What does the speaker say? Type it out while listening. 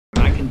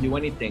can do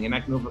anything and I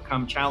can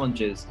overcome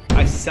challenges.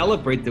 I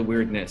celebrate the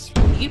weirdness.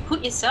 You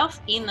put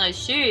yourself in those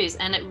shoes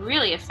and it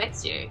really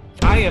affects you.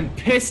 I am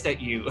pissed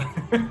at you.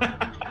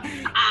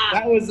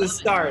 That was the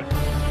start.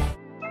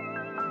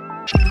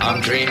 I'm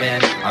dreaming,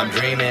 oh,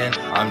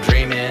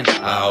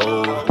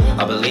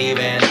 I believe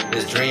in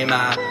this dream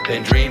I've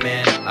been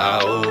dreaming,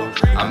 oh,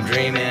 I'm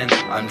dreaming,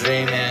 oh,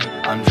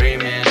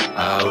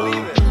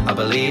 I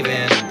believe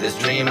in this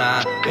dream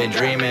I've been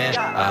dreaming,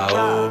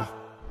 oh.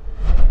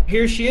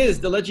 Here she is,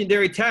 the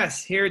legendary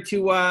Tess, here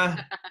to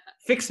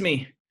fix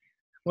me.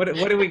 What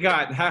do we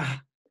got?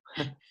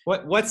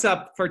 What's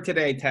up for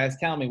today, Tess?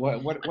 Tell me, what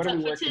are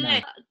we working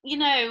on? You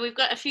know, we've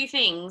got a few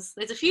things.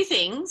 There's a few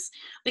things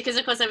because,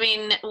 of course, I've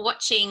been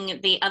watching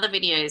the other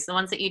videos, the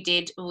ones that you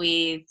did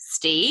with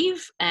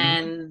Steve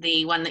and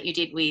the one that you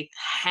did with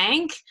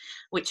Hank,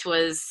 which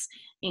was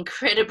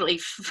incredibly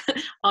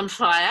on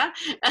fire,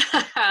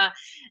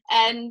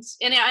 and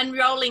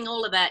rolling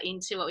all of that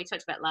into what we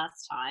talked about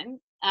last time.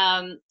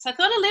 So I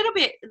thought a little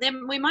bit,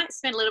 then we might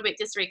spend a little bit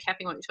just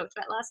recapping what we talked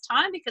about last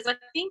time, because I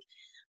think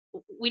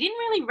we didn't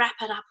really wrap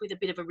it up with a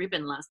bit of a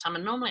ribbon last time,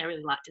 and normally I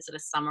really like to sort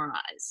of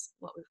summarize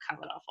what we've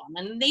covered off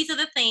on. And these are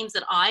the themes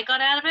that I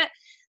got out of it,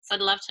 so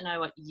I'd love to know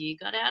what you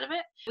got out of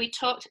it. We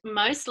talked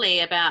mostly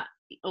about,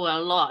 or a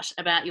lot,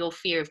 about your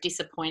fear of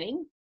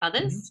disappointing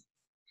others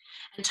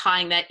and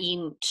tying that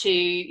into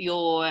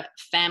your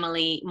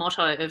family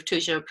motto of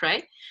toujours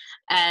prêt,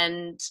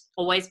 and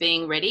always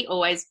being ready,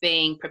 always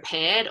being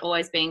prepared,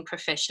 always being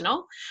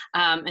professional.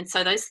 And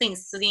so those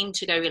things seem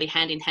to go really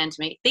hand in hand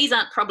to me. These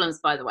aren't problems,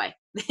 by the way.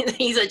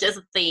 These are just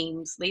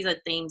themes. These are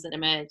themes that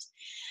emerge.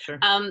 Sure.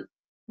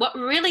 What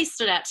really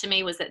stood out to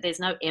me was that there's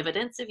no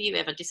evidence of you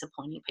ever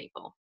disappointing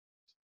people.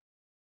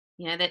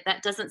 You know,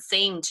 that doesn't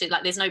seem to,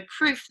 like, there's no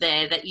proof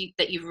there that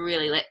you've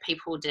really let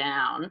people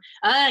down.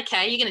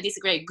 Okay, you're going to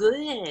disagree.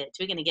 Good.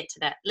 We're going to get to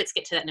that. Let's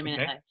get to that in a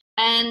minute, though.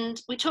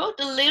 And we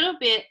talked a little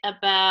bit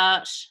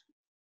about,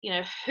 you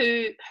know,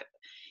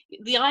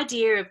 the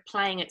idea of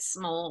playing it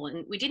small,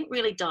 and we didn't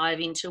really dive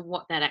into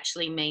what that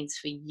actually means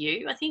for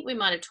you. I think we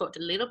might have talked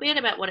a little bit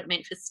about what it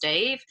meant for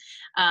Steve,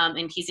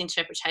 and his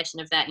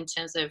interpretation of that in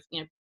terms of,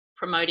 you know,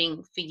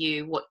 promoting for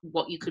you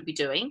what you could be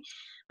doing.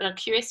 But I'm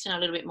curious to know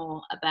a little bit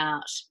more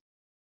about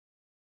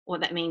what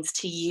that means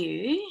to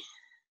you.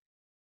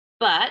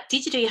 But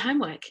did you do your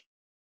homework?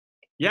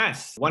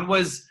 Yes. One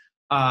was,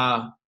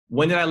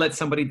 when did I let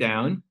somebody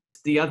down?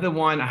 The other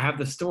one, I have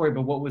the story,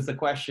 but what was the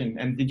question?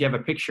 And did you have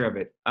a picture of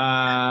it?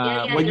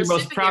 What you're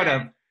most proud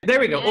of? There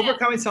we go. Yeah.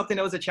 Overcoming something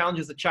that was a challenge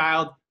as a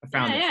child. I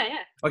found it. Yeah.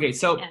 Okay,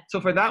 so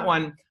for that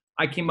one,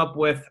 I came up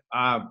with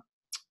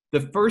the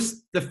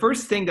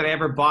first thing that I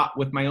ever bought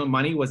with my own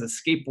money was a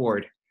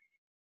skateboard.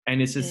 And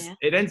it's just,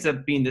 it ends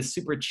up being this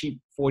super cheap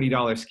 $40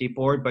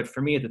 skateboard. But for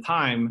me at the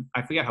time,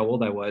 I forget how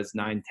old I was,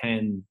 9,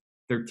 10,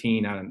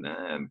 13, I don't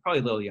know,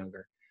 probably a little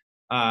younger.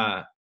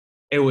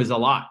 It was a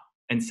lot.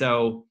 And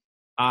so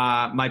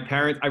my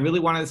parents, I really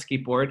wanted a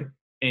skateboard,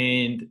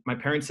 and my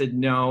parents said,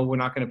 no, we're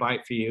not going to buy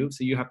it for you.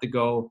 So you have to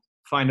go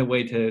find a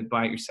way to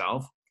buy it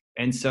yourself.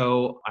 And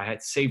so I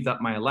had saved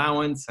up my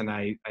allowance, and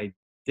I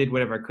did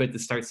whatever I could to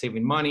start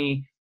saving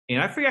money.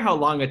 And I forget how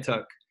long it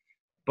took,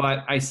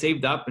 but I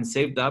saved up and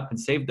saved up and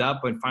saved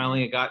up. And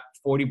finally I got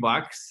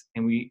 $40,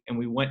 and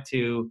we went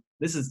to,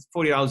 this is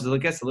 $40, I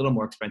guess a little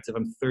more expensive.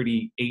 I'm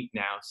 38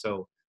 now.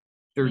 So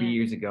 30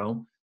 years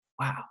ago.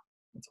 Wow.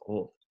 That's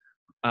old.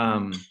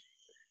 And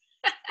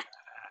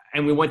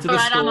we went to the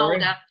store. I'm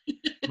older.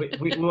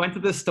 we went to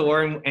the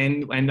store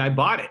and I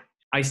bought it.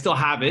 I still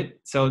have it,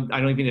 so I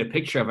don't even need a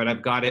picture of it.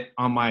 I've got it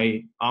on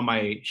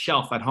my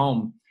shelf at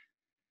home.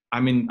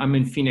 I'm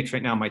in Phoenix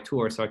right now on my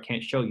tour, so I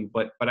can't show you,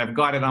 but I've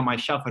got it on my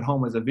shelf at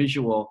home as a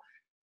visual,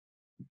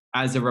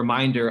 as a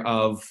reminder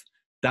of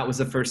that was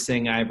the first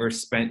thing I ever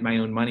spent my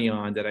own money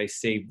on, that I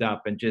saved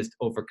up, and just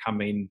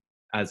overcoming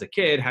as a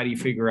kid. How do you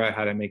figure out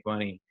how to make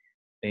money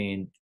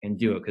and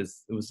do it?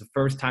 Because it was the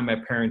first time my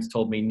parents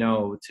told me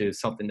no to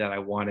something that I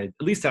wanted,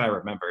 at least that I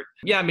remembered.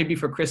 Yeah, maybe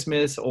for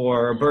Christmas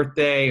or a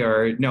birthday,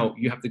 or no,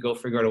 you have to go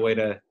figure out a way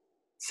to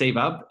save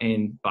up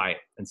and buy it.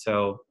 And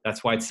so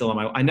that's why it's still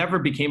on I never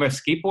became a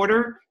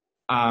skateboarder.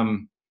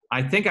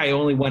 I think I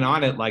only went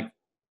on it like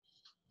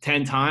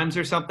 10 times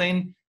or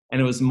something. And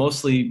it was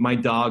mostly my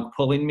dog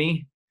pulling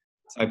me.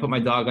 So I put my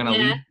dog on a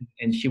lead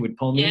and she would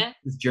pull me,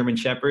 this German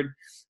Shepherd.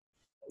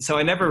 So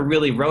I never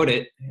really rode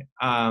it,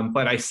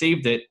 but I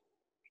saved it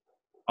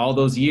all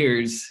those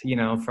years, you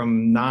know,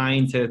 from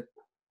 9 to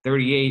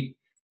 38,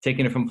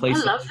 taking it from place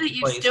to place. I love that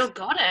you still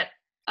got it.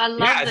 I love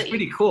that. Yeah, it's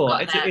pretty cool.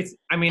 It's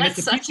I mean, that's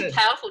it's such a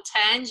powerful,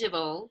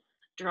 tangible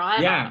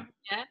driver. Yeah.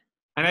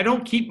 And I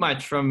don't keep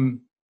much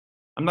from,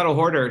 I'm not a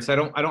hoarder, so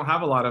I don't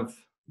have a lot of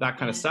that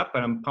kind of stuff,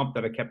 but I'm pumped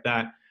that I kept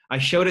that. I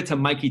showed it to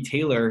Mikey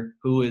Taylor,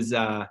 who is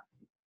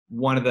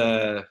one of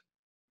the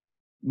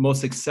most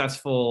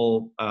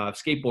successful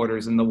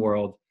skateboarders in the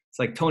world. It's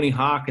like Tony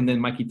Hawk and then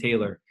Mikey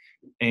Taylor.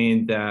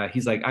 And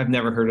he's like, I've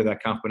never heard of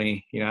that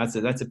company. You know,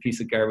 that's a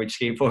piece of garbage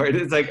skateboard.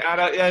 It's like,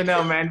 I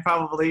know, man,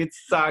 probably it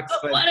sucks.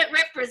 But what it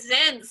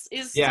represents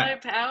is so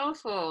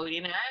powerful,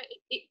 you know.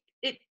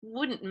 it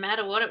wouldn't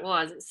matter what it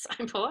was. It's so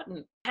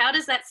important. How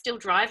does that still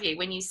drive you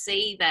when you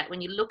see that,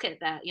 when you look at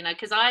that? You know,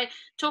 because I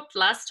talked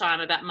last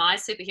time about my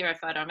superhero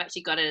photo. I've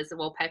actually got it as the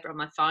wallpaper on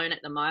my phone at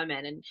the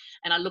moment, and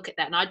I look at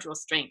that and I draw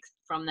strength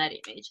from that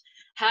image.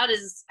 How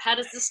does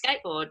the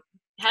skateboard?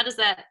 How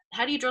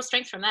do you draw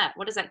strength from that?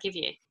 What does that give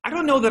you? I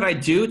don't know that I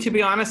do, to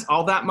be honest,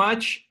 all that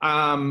much.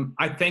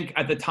 I think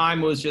at the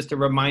time it was just a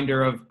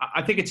reminder of,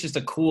 I think it's just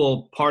a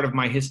cool part of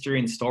my history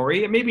and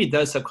story. And maybe it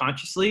does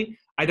subconsciously.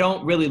 I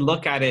don't really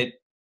look at it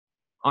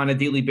on a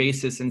daily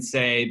basis and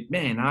say,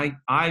 man,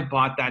 I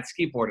bought that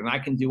skateboard and I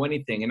can do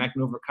anything and I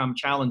can overcome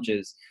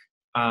challenges.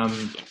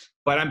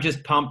 But I'm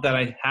just pumped that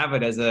I have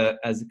it as a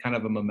kind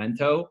of a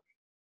memento.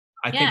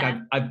 I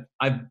think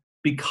I've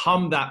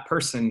become that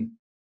person.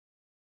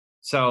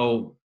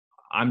 So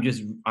I'm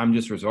just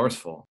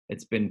resourceful.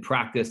 It's been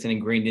practiced and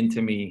ingrained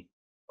into me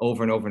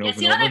over and over and over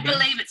and over I don't again.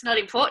 believe it's not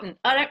important.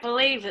 I don't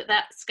believe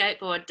that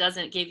skateboard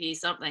doesn't give you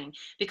something,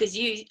 because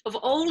of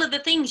all of the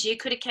things you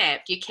could have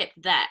kept, you kept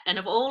that. And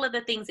of all of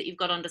the things that you've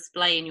got on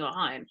display in your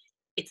home,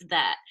 it's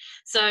that.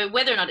 So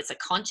whether or not it's a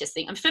conscious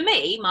thing, and for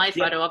me, my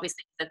photo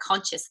obviously is a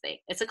conscious thing.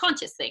 It's a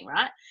conscious thing,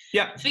 right?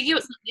 Yeah. For you,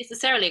 it's not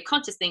necessarily a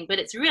conscious thing, but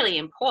it's really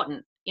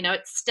important. You know,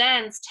 it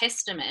stands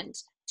testament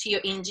to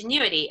your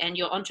ingenuity and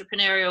your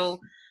entrepreneurial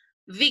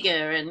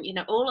vigor and, you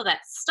know, all of that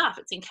stuff.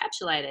 It's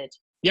encapsulated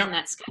in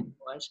that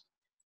skateboard.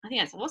 I think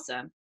that's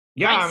awesome.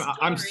 Yeah,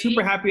 I'm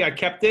super happy I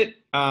kept it.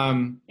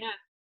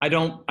 I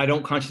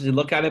don't consciously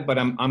look at it, but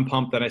I'm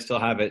pumped that I still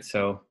have it.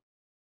 So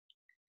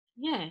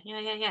yeah.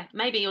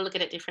 Maybe you'll look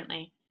at it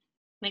differently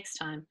next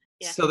time.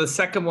 Yeah. So the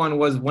second one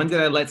was, when did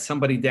I let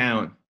somebody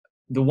down?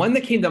 The one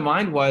that came to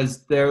mind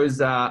was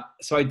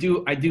so I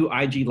do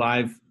IG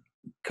live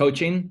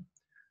coaching.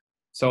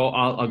 So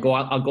I'll go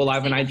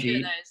live on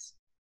IG.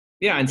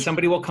 Yeah, and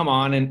somebody will come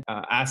on and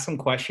ask some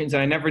questions,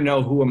 and I never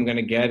know who I'm going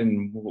to get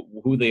and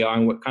who they are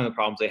and what kind of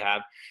problems they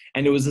have.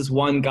 And there was this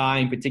one guy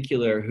in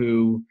particular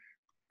who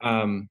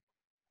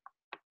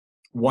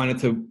wanted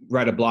to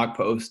write a blog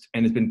post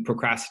and has been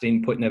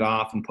procrastinating, putting it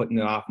off.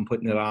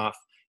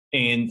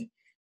 And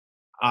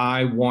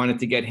I wanted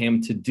to get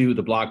him to do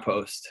the blog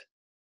post,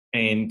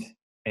 and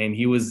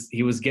he was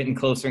getting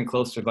closer and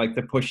closer, like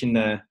they're pushing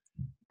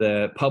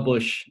the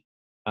publish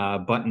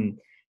button.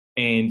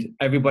 And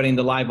everybody in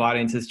the live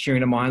audience is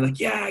cheering him on, like,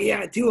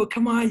 yeah, do it.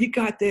 Come on, you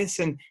got this.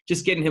 And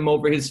just getting him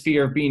over his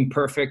fear of being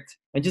perfect,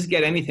 and just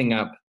get anything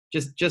up.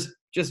 Just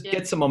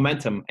get some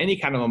momentum, any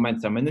kind of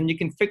momentum. And then you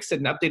can fix it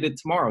and update it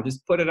tomorrow.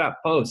 Just put it up,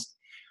 post.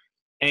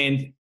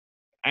 And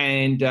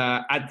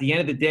at the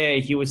end of the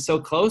day, he was so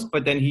close,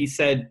 but then he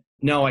said,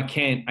 no, I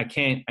can't.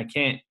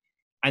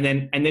 And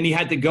then he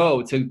had to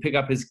go to pick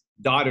up his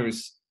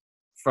daughters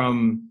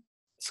from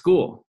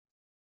school.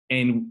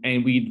 And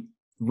we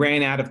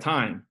ran out of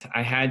time.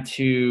 I had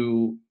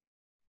to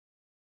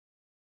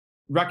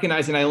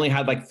recognize that I only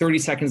had like 30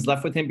 seconds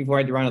left with him before I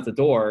had to run out the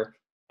door.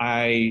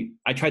 I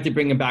tried to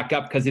bring him back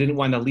up because I didn't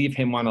want to leave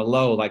him on a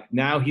low. Like,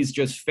 now he's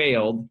just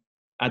failed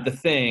at the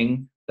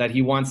thing that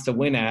he wants to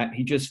win at.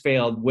 He just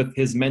failed with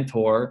his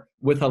mentor,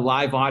 with a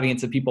live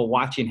audience of people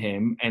watching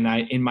him. And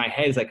in my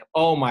head, it's like,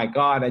 oh my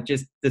God, I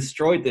just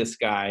destroyed this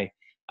guy.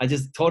 I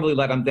just totally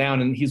let him down.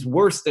 And he's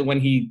worse than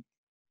when he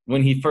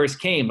first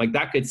came. Like,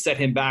 that could set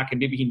him back, and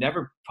maybe he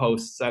never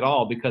posts at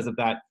all because of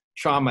that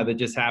trauma that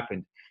just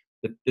happened.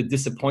 The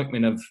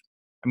disappointment of,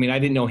 I mean, I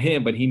didn't know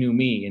him, but he knew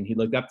me, and he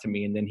looked up to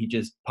me, and then he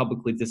just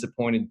publicly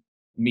disappointed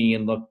me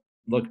and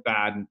looked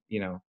bad,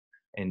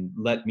 and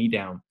let me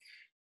down.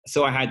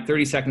 So I had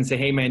 30 seconds to say,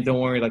 hey man, don't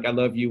worry. Like, I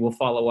love you. We'll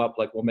follow up.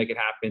 Like, we'll make it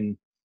happen.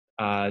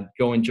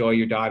 Go enjoy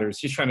your daughters.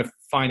 Just trying to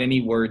find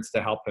any words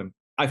to help him.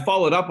 I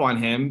followed up on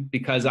him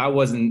because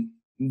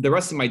the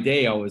rest of my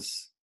day,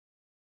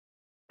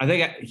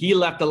 he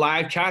left the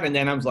live chat, and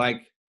then I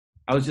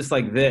was just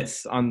like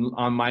this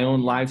on my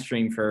own live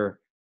stream for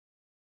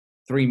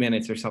 3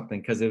 minutes or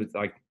something. Cause it was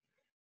like,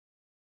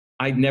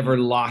 I'd never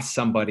lost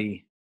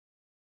somebody,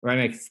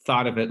 right? I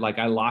thought of it like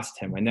I lost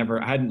him. I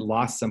hadn't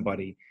lost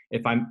somebody.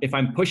 If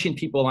I'm pushing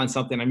people on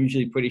something, I'm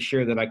usually pretty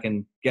sure that I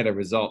can get a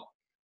result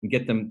and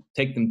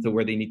take them to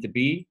where they need to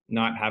be,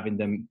 not having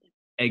them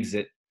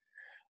exit.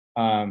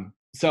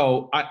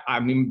 So I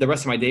mean, the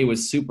rest of my day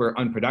was super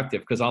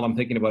unproductive because all I'm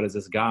thinking about is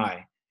this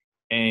guy.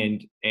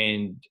 And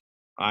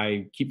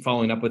I keep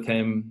following up with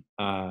him.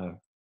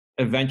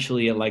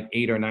 Eventually at like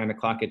 8 or 9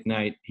 o'clock at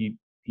night, he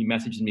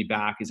messages me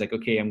back. He's like,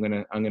 okay, I'm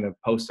gonna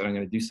post it. I'm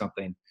gonna do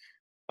something.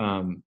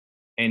 And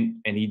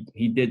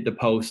he did the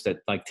post at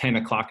like 10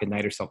 o'clock at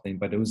night or something,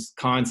 but it was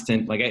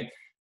constant, like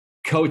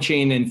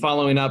coaching and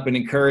following up and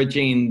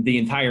encouraging the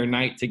entire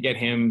night to get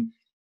him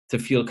to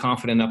feel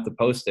confident enough to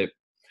post it.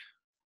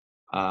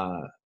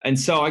 And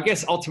so I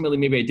guess ultimately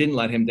maybe I didn't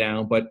let him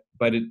down, but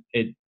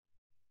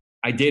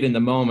I did in the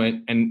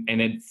moment, and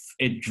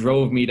it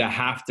drove me to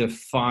have to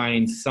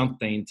find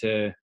something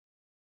to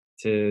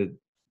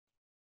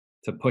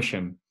push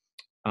him.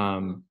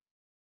 I'm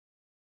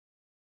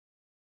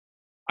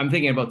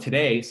thinking about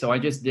today. So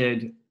I'm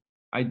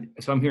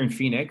here in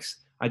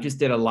Phoenix. I just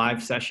did a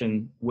live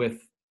session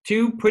with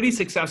 2 pretty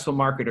successful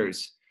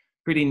marketers.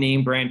 pretty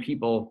name brand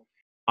people.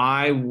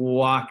 I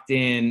walked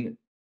in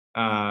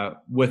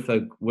with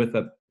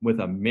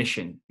a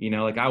mission,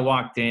 like I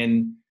walked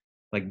in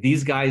like,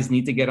 these guys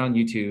need to get on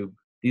YouTube.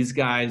 These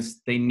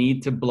guys, they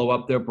need to blow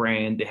up their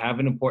brand. They have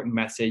an important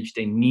message.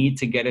 They need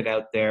to get it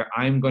out there.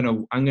 I'm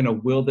gonna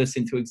will this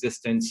into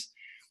existence.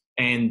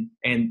 And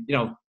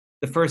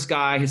the first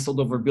guy has sold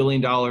over $1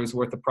 billion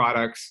worth of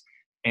products,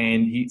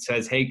 and he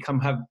says, "Hey, come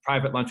have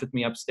private lunch with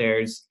me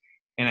upstairs."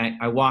 And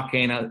I walk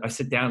in, I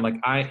sit down,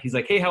 he's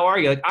like, "Hey, how are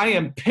you?" Like, I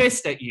am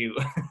pissed at you.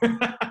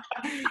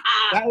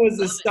 That was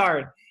the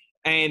start.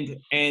 And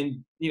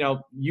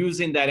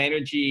using that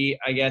energy,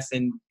 I guess,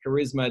 and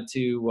charisma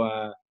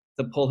to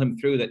pull him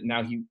through that.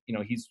 Now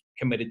he's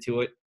committed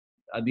to it.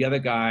 The other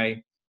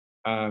guy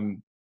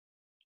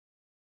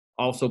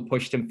also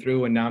pushed him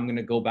through, and now I'm going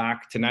to go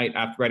back tonight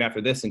right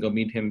after this and go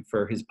meet him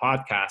for his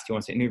podcast. He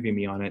wants to interview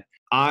me on it.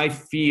 I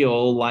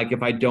feel like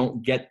if I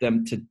don't get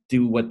them to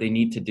do what they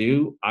need to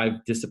do,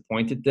 I've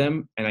disappointed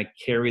them, and I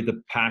carry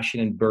the passion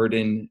and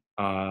burden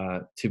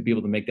to be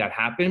able to make that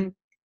happen.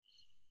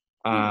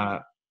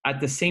 At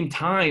the same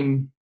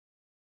time,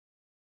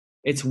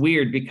 it's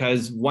weird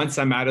because once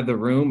I'm out of the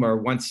room, or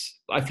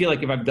once I feel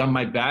like if I've done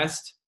my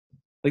best,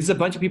 like, there's a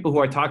bunch of people who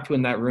I talked to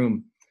in that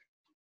room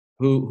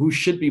who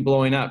should be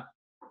blowing up.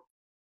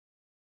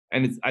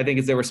 And I think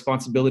it's their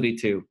responsibility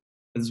to.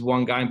 There's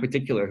one guy in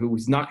particular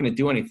who's not going to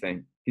do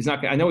anything.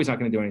 I know he's not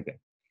going to do anything.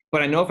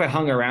 But I know if I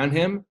hung around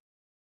him,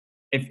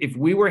 if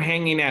we were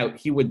hanging out,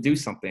 he would do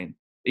something.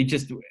 It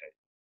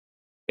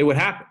would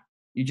happen.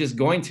 You're just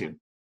going to.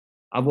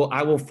 I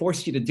will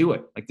force you to do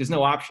it. Like, there's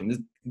no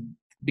option.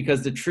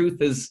 Because the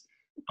truth is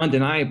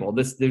undeniable.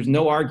 There's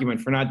no argument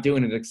for not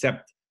doing it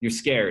except you're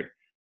scared.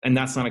 And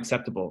that's not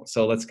acceptable.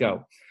 So let's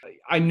go.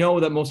 I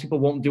know that most people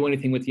won't do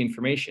anything with the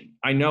information.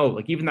 I know,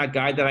 like, even that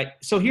guy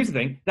so here's the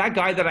thing, that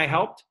guy that I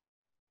helped.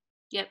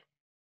 Yep.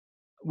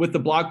 With the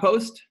blog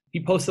post,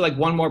 he posted like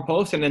one more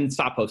post and then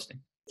stopped posting.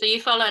 So you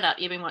followed up,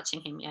 you've been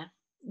watching him, yeah?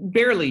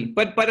 Barely,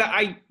 but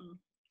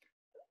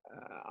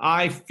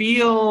I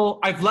feel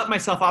I've let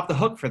myself off the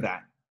hook for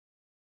that.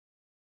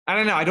 I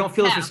don't know. I don't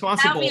feel as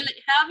responsible.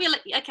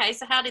 Okay,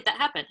 so how did that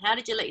happen? How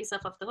did you let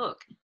yourself off the hook?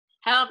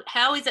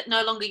 How is it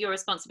no longer your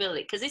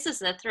responsibility? Because this is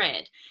the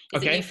thread.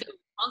 That you feel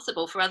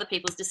responsible for other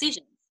people's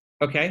decisions.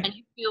 Okay. And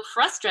you feel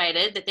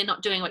frustrated that they're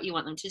not doing what you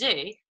want them to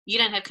do. You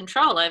don't have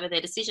control over their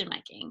decision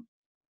making.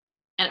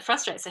 And it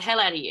frustrates the hell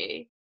out of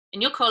you.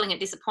 And you're calling it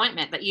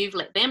disappointment that you've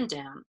let them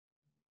down.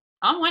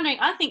 I'm wondering,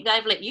 I think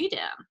they've let you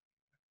down.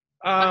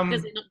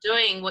 Because they're not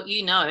doing what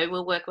you know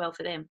will work well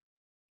for them.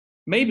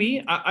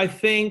 Maybe. I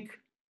think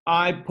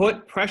I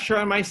put pressure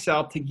on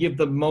myself to give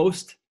the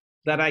most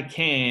that I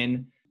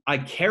can. I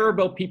care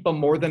about people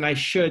more than I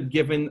should,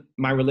 given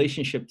my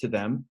relationship to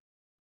them.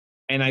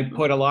 And I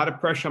put a lot of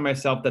pressure on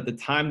myself that the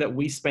time that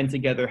we spend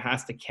together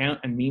has to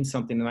count and mean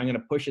something. And I'm going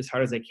to push as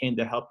hard as I can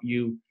to help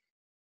you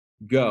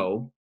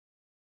go.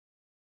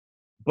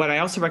 But I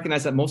also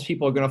recognize that most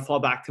people are going to fall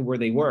back to where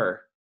they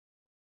were.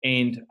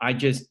 And I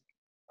just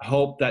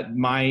hope that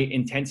my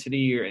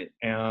intensity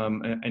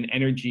and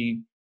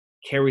energy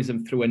carries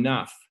them through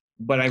enough.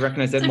 But I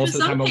recognize that most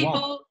of the time I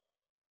won't.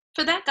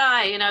 For that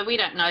guy, we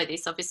don't know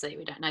this, obviously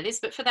we don't know this,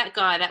 but for that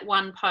guy, that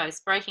one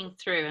post, breaking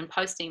through and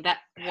posting that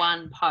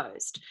one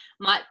post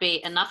might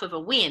be enough of a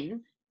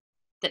win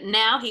that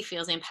now he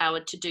feels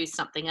empowered to do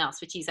something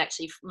else, which he's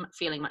actually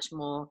feeling much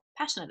more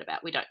passionate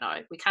about. We don't know.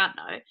 We can't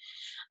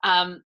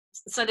know.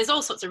 So there's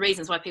all sorts of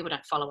reasons why people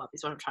don't follow up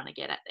is what I'm trying to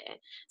get at there.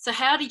 So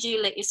how did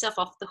you let yourself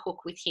off the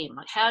hook with him?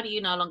 Like, how do you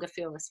no longer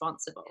feel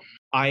responsible?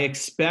 I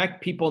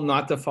expect people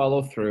not to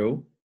follow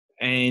through,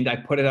 and I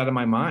put it out of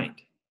my mind.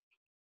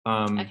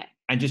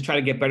 And just try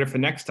to get better for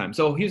next time.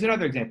 So here's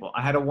another example.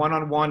 I had a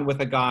one-on-one with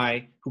a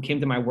guy who came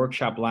to my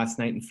workshop last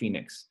night in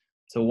Phoenix.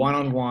 So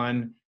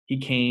one-on-one, he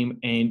came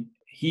and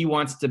he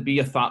wants to be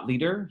a thought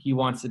leader. He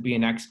wants to be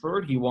an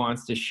expert. He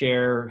wants to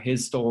share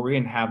his story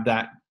and have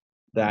that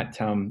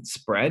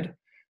spread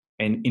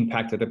and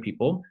impact other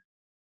people.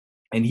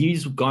 And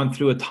he's gone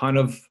through a ton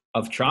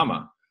of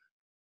trauma.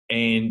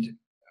 And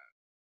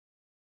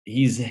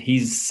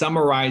he's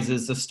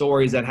summarizes the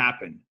stories that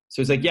happened.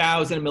 So he's like, yeah, I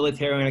was in the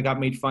military and I got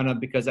made fun of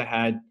because I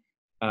had,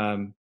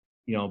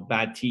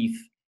 bad teeth,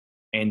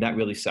 and that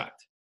really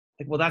sucked.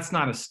 Like, well, that's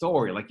not a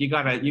story. Like, you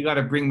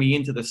gotta bring me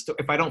into the story.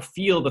 If I don't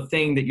feel the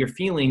thing that you're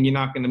feeling, you're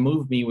not going to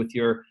move me with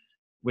your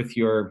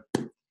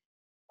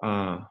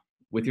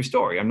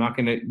story. I'm not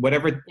going to,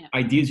 whatever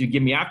ideas you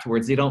give me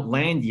afterwards, they don't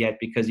land yet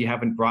because you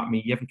haven't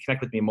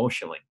connected with me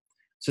emotionally.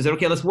 So I said,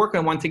 okay, let's work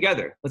on one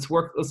together. Let's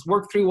work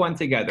through one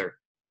together.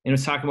 And he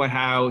was talking about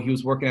how he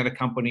was working at a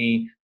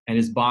company and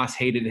his boss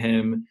hated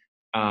him.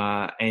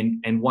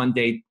 And one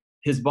day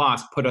his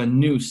boss put a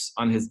noose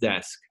on his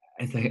desk.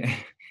 I think,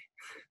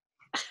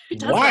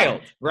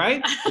 wild,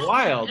 right?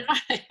 Wild.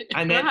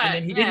 And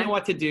then he didn't know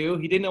what to do.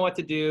 He didn't know what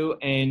to do,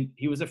 and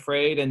he was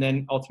afraid, and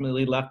then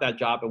ultimately left that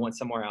job and went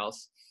somewhere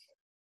else.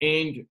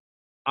 And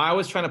I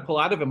was trying to pull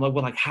out of him,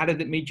 like, how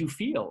did it make you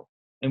feel?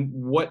 And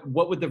what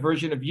would the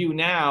version of you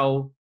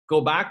now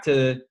go back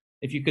to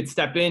if you could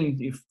step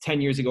in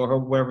 10 years ago or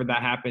wherever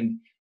that happened,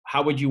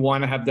 how would you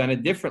want to have done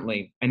it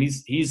differently? And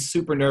he's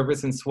super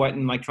nervous and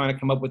sweating, like trying to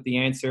come up with the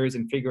answers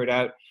and figure it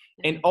out.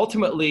 And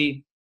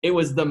ultimately, it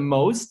was the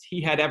most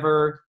he had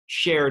ever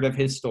shared of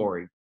his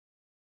story,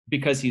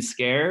 because he's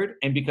scared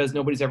and because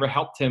nobody's ever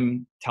helped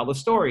him tell the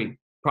story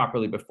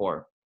properly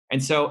before.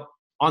 And so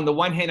on the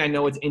one hand, I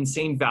know it's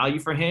insane value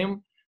for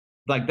him.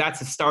 Like,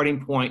 that's a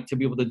starting point to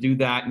be able to do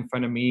that in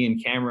front of me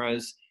and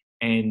cameras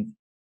and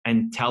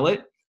tell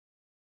it.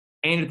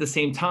 And at the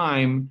same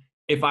time,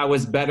 if I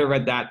was better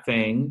at that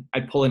thing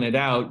at pulling it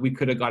out, we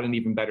could have got an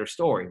even better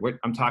story.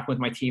 I'm talking with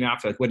my team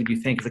after, like, what did you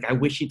think? It's like, I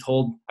wish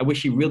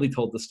he really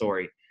told the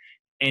story.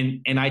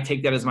 And I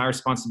take that as my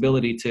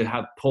responsibility to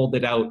have pulled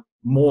it out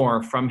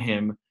more from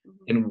him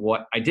than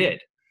what I did.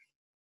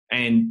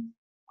 And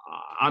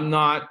I'm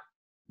not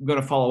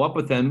going to follow up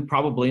with him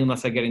probably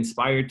unless I get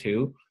inspired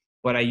to,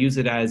 but I use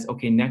it as,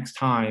 okay, next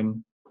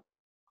time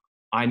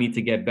I need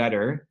to get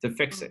better to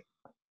fix it.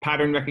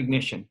 Pattern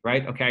recognition,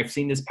 right? Okay, I've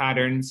seen this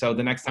pattern, so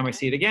the next time I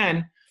see it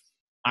again,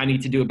 I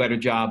need to do a better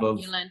job of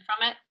you learn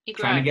from it, you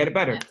grow. Trying to get it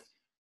better. Yeah.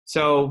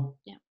 So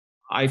yeah.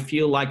 I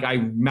feel like I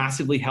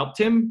massively helped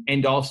him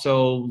and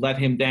also let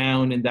him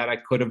down, and that I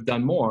could have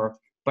done more.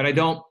 But I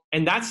don't,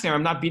 and that's there,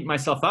 I'm not beating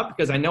myself up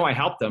because I know I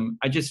helped him.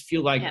 I just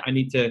feel like I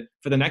need to,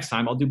 for the next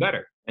time, I'll do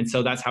better. And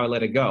so that's how I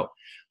let it go.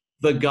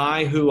 The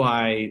guy who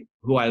I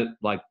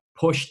like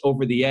pushed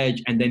over the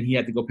edge and then he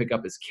had to go pick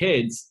up his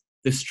kids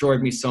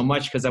destroyed me so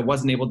much because I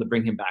wasn't able to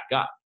bring him back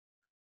up.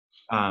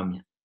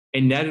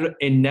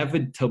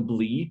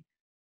 Inevitably,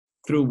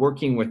 through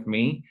working with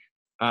me,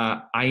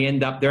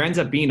 there ends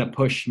up being a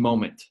push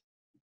moment.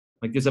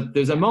 Like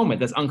there's a moment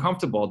that's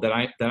uncomfortable that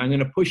I'm going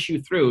to push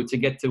you through to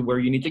get to where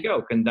you need to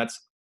go. And that's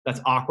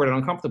awkward and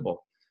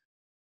uncomfortable.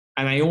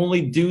 And I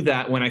only do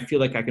that when I feel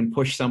like I can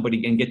push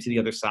somebody and get to the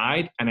other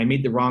side. And I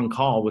made the wrong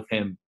call with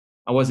him.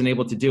 I wasn't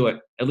able to do it,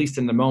 at least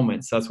in the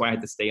moment. So that's why I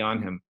had to stay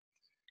on him.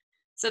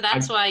 So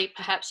that's why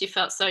perhaps you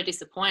felt so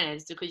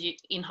disappointed, because you,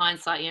 in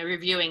hindsight,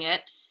 reviewing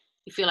it,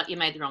 you feel like you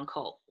made the wrong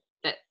call.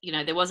 That,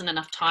 there wasn't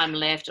enough time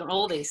left on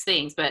all these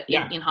things. But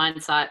in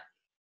hindsight,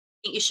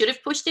 you should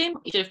have pushed him.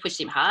 You should have pushed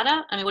him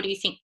harder. I mean, what do you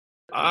think?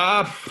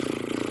 I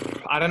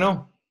don't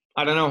know.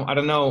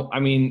 I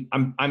mean,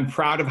 I'm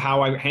proud of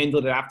how I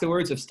handled it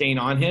afterwards, of staying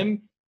on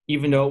him,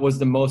 even though it was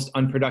the most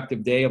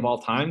unproductive day of all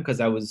time, because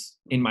I was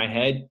in my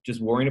head just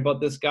worrying about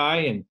this guy.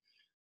 And,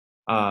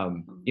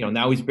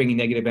 now he's bringing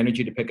negative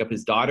energy to pick up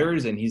his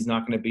daughters, and he's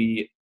not going to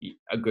be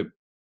a good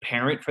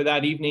parent for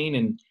that evening.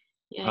 And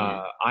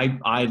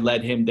I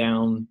led him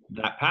down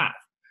that path.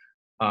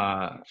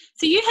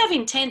 So you have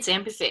intense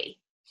empathy.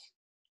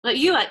 Like,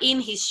 you are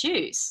in his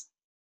shoes.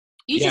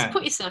 You just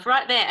put yourself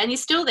right there, and you're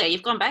still there.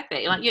 You've gone back there.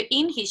 You're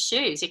in his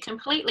shoes. You're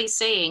completely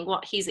seeing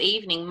what his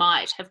evening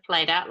might have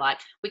played out like.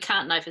 We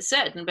can't know for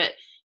certain, but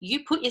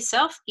you put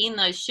yourself in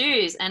those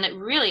shoes, and it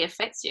really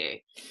affects you.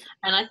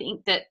 And I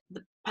think that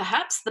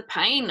perhaps the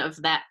pain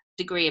of that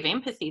degree of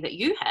empathy that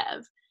you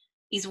have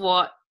is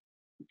what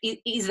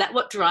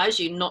drives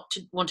you not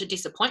to want to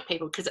disappoint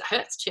people, because it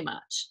hurts too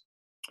much.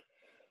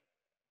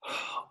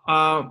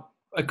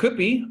 It could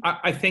be.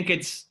 I think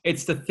it's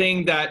the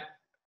thing that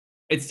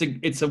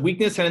it's a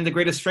weakness and the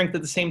greatest strength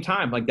at the same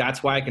time. Like,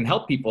 that's why I can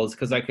help people, is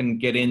because I can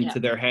get into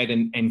their head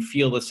and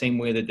feel the same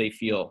way that they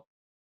feel.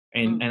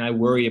 And I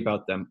worry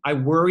about them. I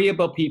worry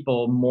about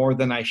people more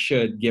than I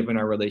should, given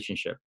our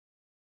relationship.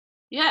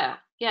 Yeah.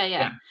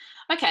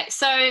 Okay,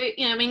 so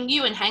I mean,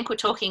 you and Hank were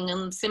talking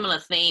on a similar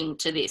theme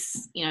to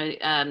this,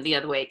 the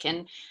other week,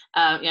 and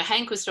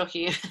Hank was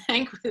talking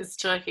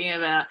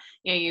about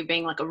you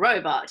being like a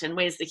robot, and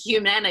where's the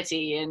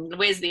humanity, and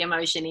where's the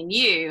emotion in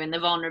you, and the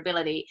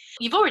vulnerability.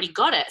 You've already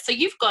got it, so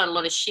you've got a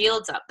lot of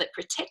shields up that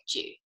protect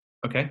you.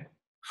 Okay.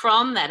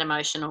 From that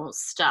emotional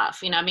stuff.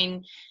 I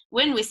mean,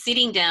 when we're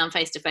sitting down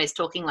face to face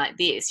talking like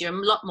this, you're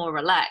a lot more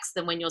relaxed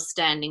than when you're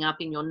standing up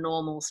in your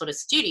normal sort of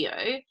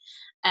studio.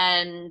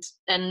 And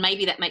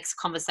maybe that makes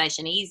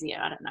conversation easier.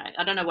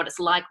 I don't know what it's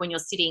like when you're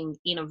sitting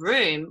in a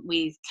room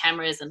with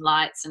cameras and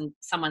lights and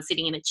someone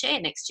sitting in a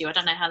chair next to you. I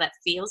don't know how that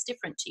feels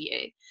different to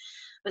you.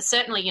 But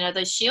certainly,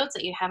 those shields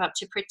that you have up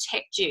to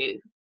protect you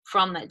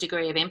from that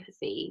degree of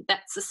empathy,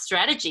 that's a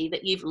strategy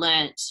that you've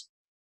learnt.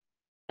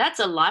 That's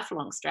a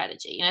lifelong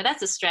strategy.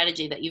 That's a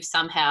strategy that you've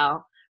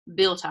somehow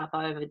built up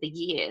over the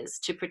years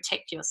to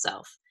protect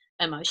yourself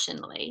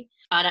emotionally.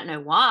 I don't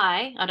know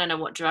why. I don't know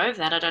what drove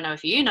that. I don't know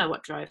if you know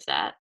what drove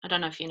that. I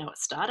don't know if you know what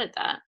started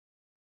that.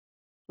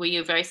 Were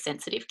you a very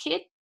sensitive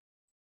kid?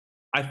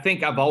 I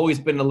think I've always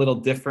been a little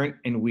different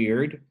and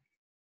weird.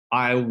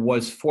 I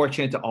was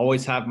fortunate to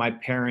always have my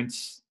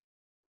parents'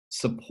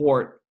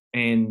 support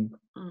and...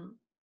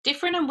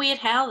 Different and weird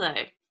how,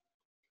 though?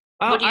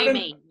 What do you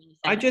mean?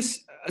 I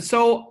just...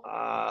 So...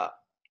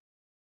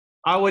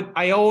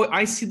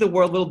 I see the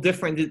world a little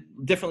differently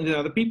than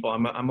other people.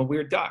 I'm a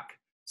weird duck.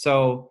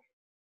 So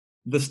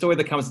the story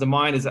that comes to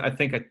mind is, I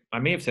think I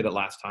may have said it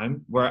last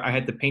time, where I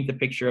had to paint a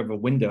picture of a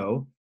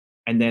window,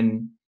 and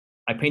then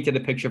I painted a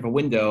picture of a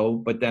window,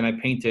 but then I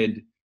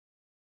painted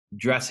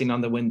dressing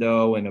on the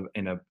window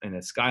and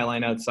a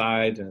skyline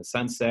outside and a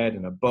sunset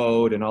and a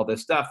boat and all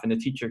this stuff. And the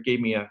teacher gave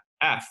me a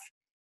F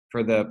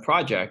for the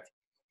project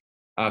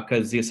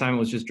because the assignment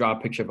was just draw a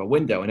picture of a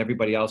window, and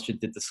everybody else just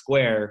did the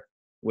square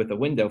with a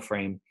window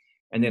frame.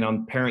 And then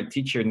on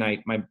parent-teacher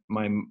night, my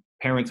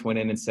parents went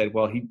in and said,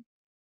 well,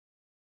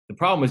 the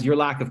problem was your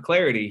lack of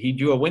clarity. He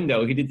drew a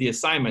window. He did the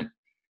assignment.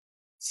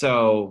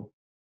 So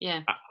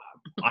yeah,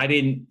 I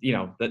didn't,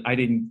 I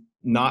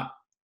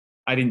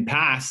didn't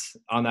pass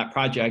on that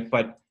project,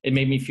 but it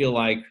made me feel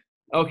like,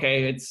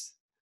 okay, it's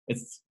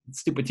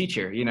stupid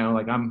teacher,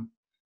 like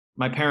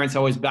my parents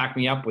always back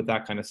me up with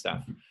that kind of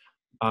stuff.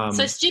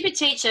 So stupid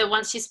teacher,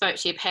 once you spoke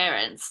to your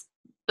parents,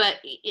 but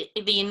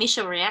the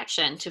initial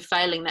reaction to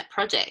failing that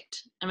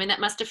project, I mean, that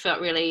must have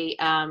felt really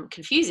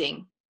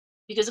confusing,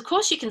 because of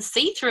course you can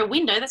see through a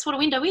window. That's what a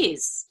window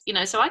is,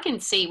 so I can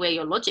see where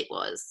your logic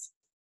was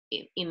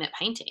in that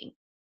painting.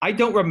 I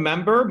don't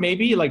remember,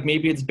 maybe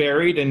it's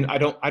buried, and I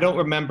don't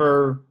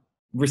remember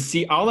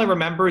all I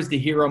remember is the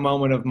hero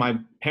moment of my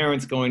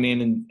parents going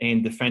in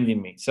and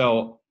defending me.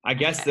 So I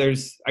guess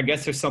there's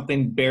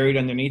something buried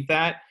underneath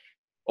that,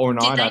 or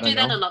not. Did they do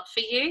that a lot for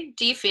you?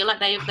 Do you feel like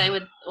they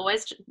were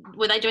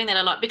doing that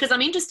a lot? Because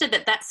I'm interested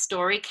that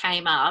story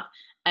came up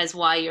as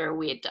why you're a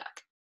weird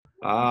duck.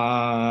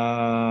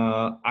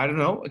 I don't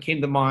know. It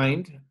came to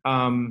mind.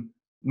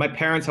 My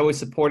parents always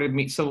supported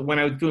me. So when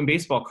I was doing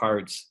baseball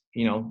cards,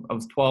 I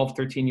was 12,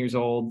 13 years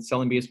old,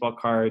 selling baseball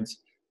cards.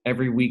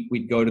 Every week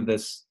we'd go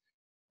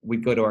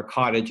to our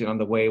cottage, and on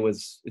the way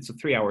it's a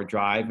 3-hour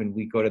drive, and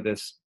we'd go to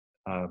this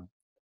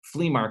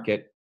flea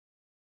market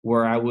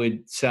where I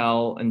would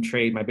sell and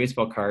trade my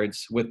baseball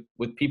cards with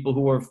people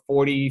who were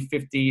 40,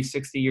 50,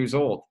 60 years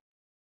old.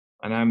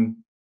 And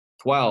I'm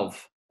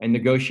 12, and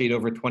negotiate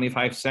over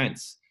 25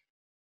 cents.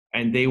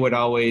 And they would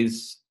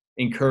always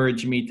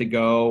encourage me to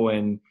go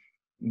and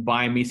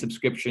buy me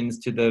subscriptions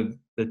to the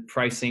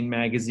pricing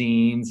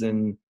magazines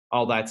and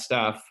all that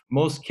stuff.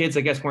 Most kids,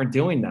 I guess, weren't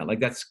doing that. Like,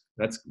 that's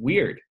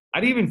weird.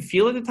 I didn't even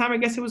feel at the time. I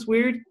guess it was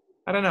weird.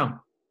 I don't know.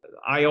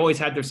 I always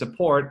had their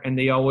support, and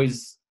they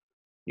always,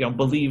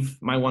 believe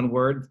my one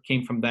word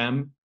came from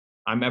them.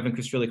 I'm Evan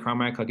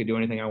Castrilli-Carmichael. I could do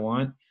anything I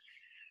want.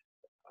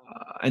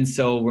 And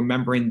so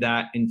remembering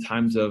that in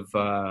times of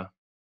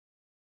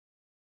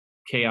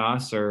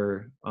chaos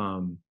or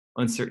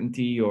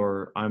uncertainty,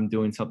 or I'm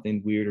doing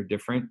something weird or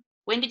different.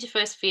 When did you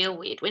first feel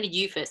weird? When did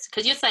you first?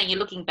 Because you're saying you're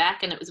looking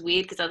back and it was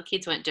weird because other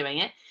kids weren't doing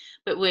it.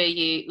 But were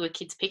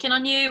kids picking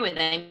on you? Were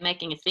they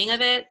making a thing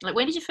of it? Like,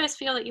 when did you first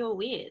feel that you were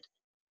weird?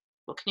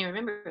 What can you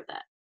remember of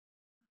that?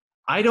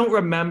 I don't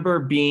remember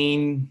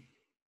being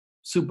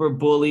super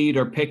bullied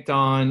or picked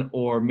on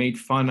or made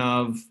fun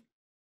of.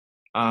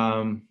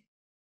 But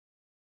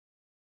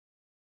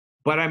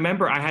I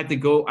remember I had to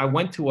go. I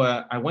went to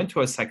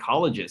a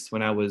psychologist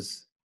when I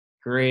was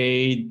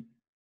grade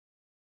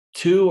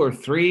 2 or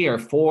 3 or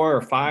 4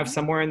 or 5,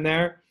 somewhere in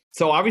there.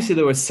 So obviously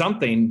there was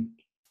something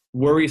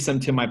worrisome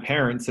to my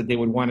parents that they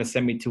would want to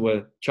send me to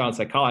a child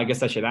psychologist. I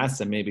guess I should ask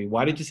them maybe,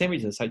 why did you send me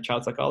to a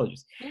child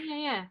psychologist?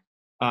 Yeah.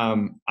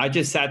 I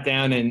just sat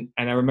down and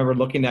I remember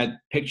looking at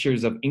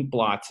pictures of ink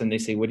blots, and they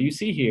say, what do you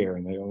see here?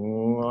 And I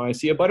go, oh, I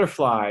see a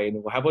butterfly.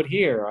 And how about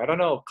here? I don't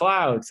know,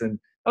 clouds. And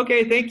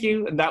okay, thank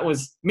you. And that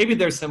was, maybe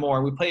there's some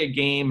more. We play a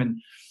game,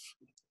 and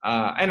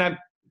I,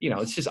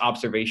 it's just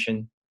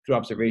observation. Through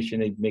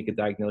observation, they make a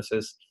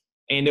diagnosis.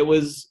 And it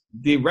was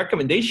the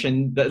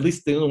recommendation, at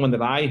least the only one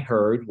that I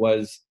heard,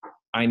 was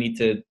I need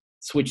to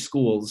switch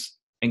schools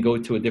and go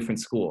to a different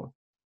school.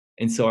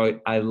 And so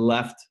I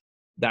left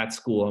that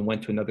school and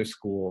went to another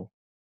school.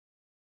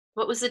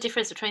 What was the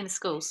difference between the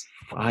schools?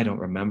 I don't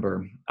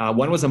remember.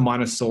 One was a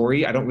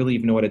Montessori. I don't really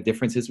even know what a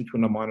difference is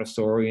between a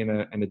Montessori and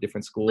a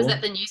different school. Was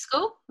that the new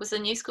school? Was the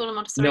new school a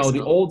Montessori school? No,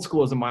 the old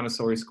school is a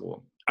Montessori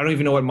school. I don't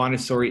even know what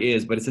Montessori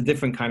is, but it's a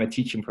different kind of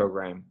teaching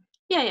program.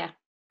 Yeah.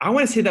 I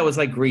want to say that was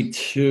like grade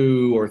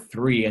 2 or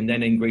 3, and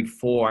then in grade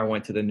 4 I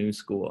went to the new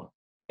school.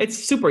 It's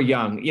super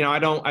young. I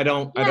don't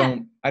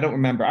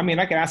remember. I mean,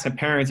 I could ask my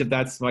parents if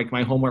that's like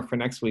my homework for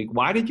next week.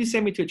 Why did you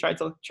send me to a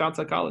child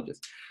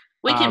psychologist?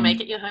 We can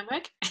make it your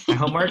homework. My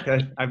homework?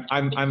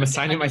 I'm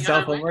assigning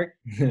myself homework.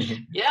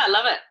 Yeah,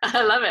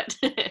 I love it.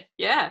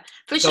 Yeah,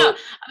 for sure.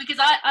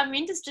 Because I'm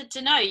interested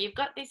to know, you've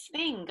got this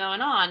thing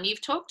going on. You've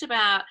talked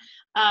about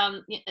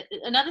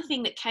another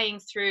thing that came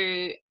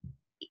through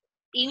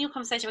in your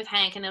conversation with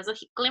Hank, and there was a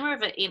glimmer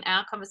of it in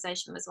our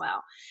conversation as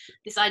well.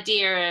 This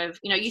idea of,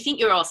 you think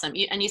you're awesome,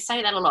 and you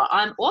say that a lot.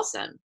 I'm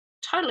awesome,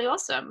 totally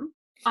awesome.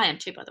 I am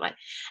too, by the way.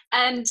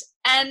 And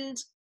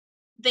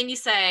then you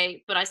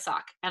say, but I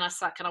suck, and I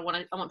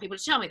want people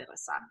to tell me that I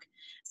suck.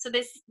 So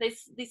there's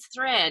this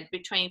thread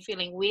between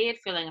feeling weird,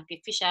 feeling like a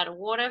fish out of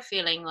water,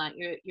 feeling like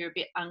you're a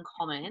bit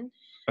uncommon,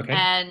 okay,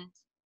 and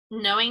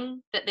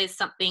knowing that there's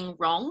something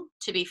wrong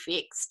to be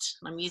fixed.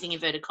 I'm using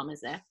inverted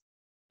commas there.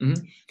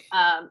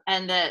 Mm-hmm.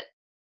 And that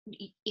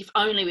if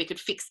only we could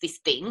fix this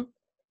thing,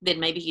 then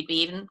maybe you'd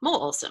be even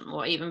more awesome,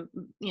 or even,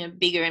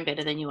 bigger and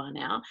better than you are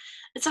now.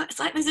 It's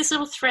like there's this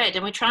little thread,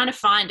 and we're trying to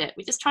find it.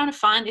 We're just trying to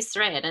find this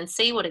thread and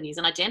see what it is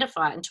and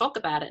identify it and talk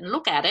about it and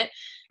look at it.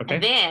 Okay.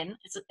 And then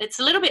it's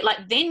a little bit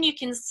like, then you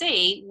can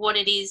see what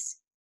it is.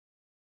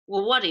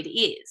 Well, what it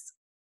is.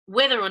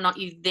 Whether or not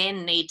you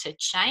then need to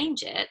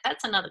change it,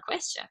 that's another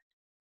question.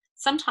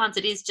 Sometimes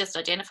it is just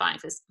identifying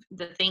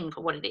the thing for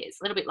what it is,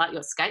 a little bit like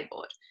your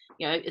skateboard.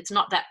 It's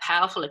not that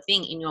powerful a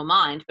thing in your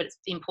mind, but it's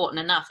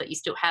important enough that you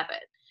still have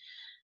it.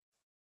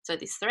 So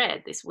this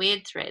thread, this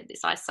weird thread,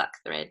 this I suck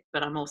thread,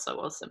 but I'm also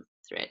awesome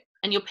thread.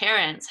 And your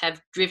parents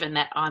have driven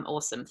that I'm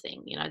awesome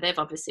thing. They've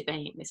obviously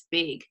been this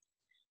big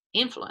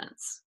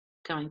influence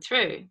going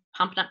through,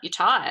 pumping up your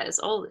tires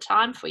all the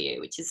time for you,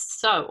 which is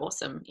so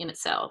awesome in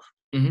itself.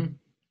 Mm-hmm.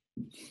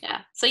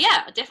 Yeah. So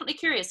definitely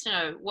curious to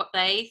know what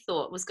they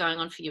thought was going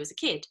on for you as a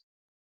kid.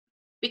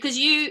 Because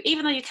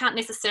even though you can't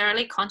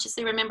necessarily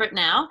consciously remember it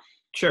now,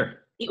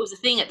 sure, it was a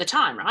thing at the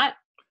time, right?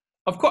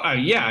 Of course.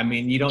 Yeah. I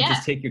mean, you don't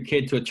just take your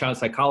kid to a child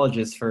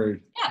psychologist for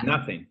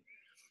nothing.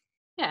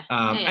 Yeah.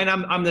 And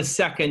I'm the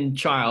second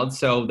child,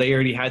 so they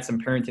already had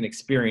some parenting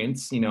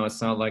experience.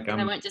 It's not like they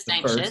weren't just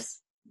anxious.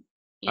 First.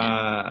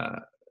 Yeah.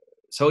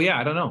 So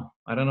I don't know.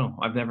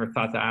 I've never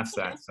thought to ask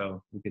that.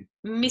 So we could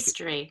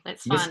mystery.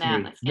 Let's find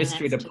out. Let's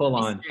mystery to pull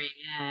on.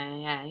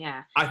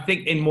 Yeah. I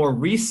think in more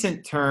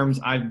recent terms,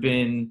 I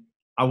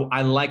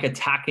like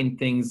attacking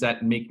things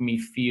that make me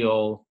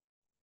feel,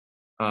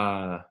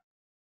 I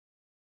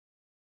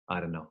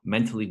don't know,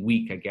 mentally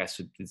weak, I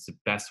guess is the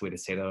best way to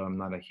say that. I'm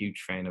not a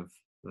huge fan of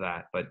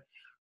that, but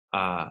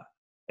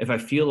if I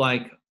feel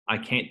like I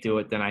can't do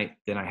it, then I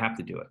have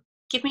to do it.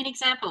 Give me an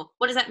example.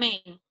 What does that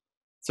mean?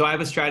 So I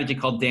have a strategy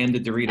called Damn the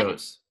Doritos.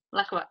 Okay.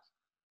 Like what?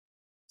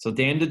 So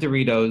Damn the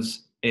Doritos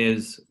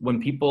is when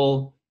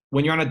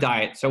you're on a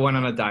diet. So I went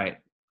on a diet,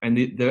 and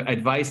the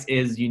advice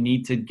is you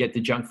need to get the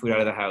junk food out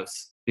of the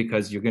house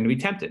because you're going to be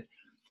tempted.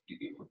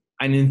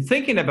 And in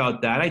thinking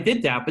about that, I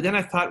did that, but then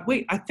I thought,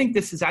 wait, I think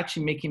this is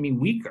actually making me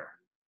weaker.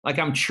 Like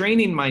I'm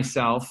training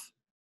myself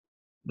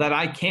that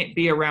I can't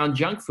be around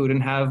junk food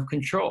and have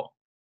control.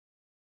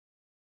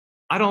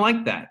 I don't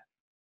like that.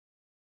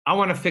 I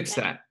want to fix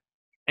that.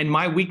 And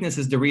my weakness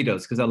is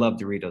Doritos because I love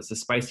Doritos. The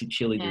spicy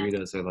chili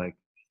Doritos are like,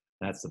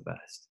 that's the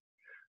best.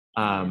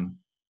 I'm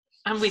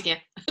with you.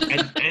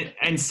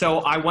 and so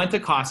I went to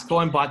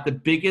Costco and bought the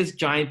biggest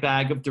giant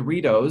bag of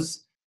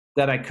Doritos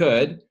that I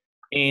could.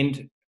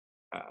 And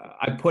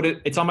I put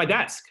it's on my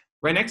desk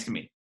right next to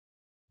me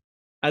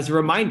as a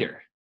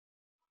reminder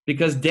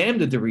because damn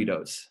the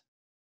Doritos.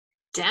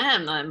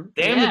 Damn them.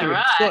 Damn the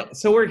Doritos. Right.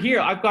 So we're here.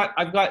 I've got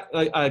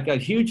a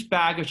huge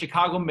bag of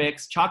Chicago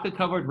Mix, chocolate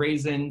covered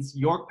raisins,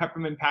 York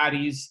peppermint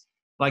patties,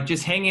 like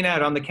just hanging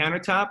out on the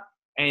countertop.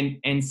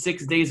 And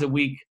 6 days a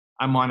week,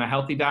 I'm on a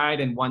healthy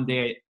diet, and one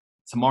day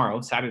tomorrow,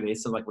 Saturday.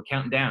 So like we're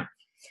counting down,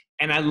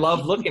 and I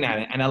love looking at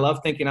it, and I love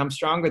thinking I'm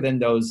stronger than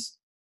those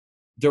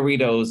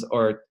Doritos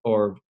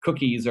or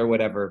cookies or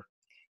whatever.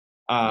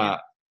 And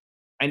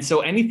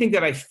so anything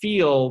that I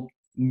feel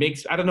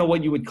makes, I don't know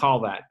what you would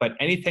call that, but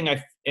anything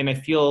I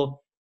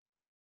feel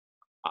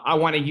I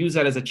want to use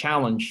that as a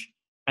challenge.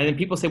 And then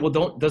people say,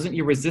 well, doesn't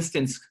your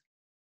resistance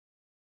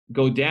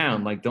go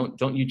down? Like,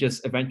 don't you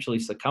just eventually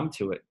succumb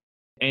to it?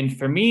 And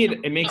for me,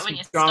 it makes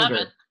me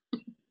stronger.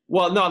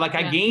 Well, no, like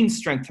I gain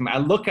strength from it. I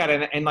look at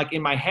it and like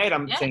in my head,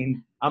 I'm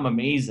saying I'm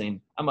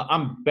amazing.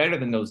 I'm better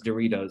than those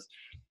Doritos.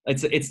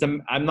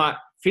 I'm not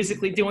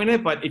physically doing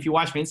it, but if you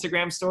watch my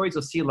Instagram stories,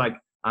 you'll see like,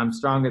 I'm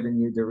stronger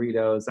than you,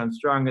 Doritos. I'm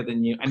stronger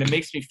than you. And it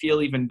makes me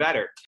feel even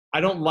better.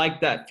 I don't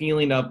like that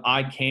feeling of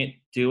I can't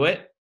do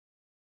it.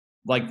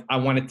 Like I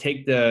want to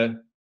take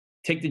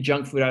the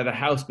junk food out of the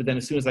house, but then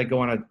as soon as I go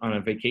on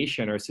a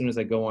vacation, or as soon as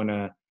I go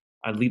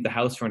I leave the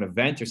house for an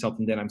event or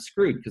something, then I'm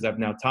screwed because I've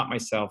now taught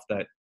myself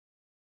that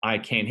I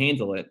can't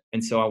handle it.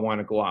 And so I want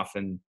to go off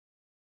and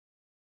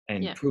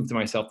prove to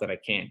myself that I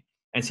can.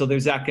 And so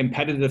there's that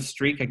competitive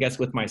streak, I guess,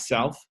 with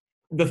myself.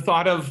 The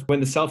thought of when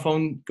the cell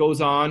phone goes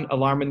on,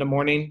 alarm in the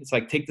morning, it's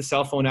like take the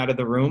cell phone out of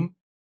the room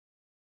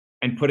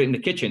and put it in the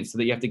kitchen so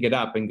that you have to get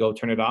up and go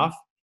turn it off.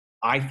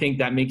 I think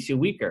that makes you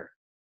weaker.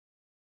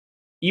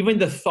 Even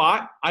the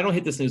thought, I don't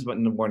hit the snooze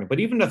button in the morning,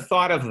 but even the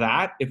thought of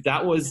that, if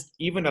that was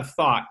even a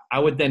thought, I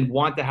would then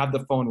want to have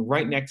the phone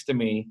right next to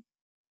me.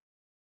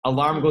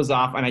 Alarm goes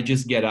off and I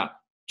just get up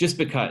just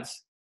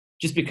because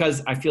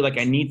I feel like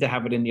I need to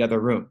have it in the other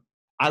room.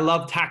 I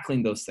love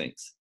tackling those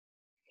things.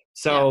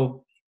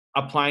 So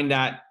applying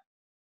that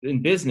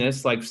in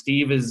business, like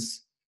Steve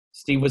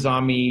was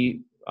on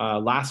me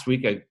last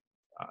week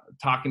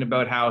talking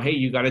about how, hey,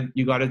 you gotta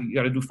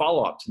do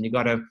follow-ups, and you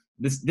gotta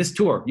this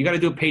tour, you gotta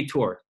do a paid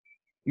tour.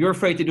 You're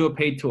afraid to do a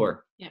paid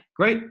tour. Yeah.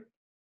 Great.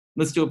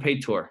 Let's do a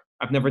paid tour.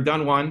 I've never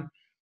done one.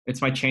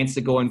 It's my chance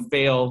to go and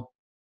fail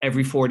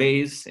every 4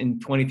 days in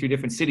 23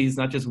 different cities,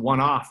 not just one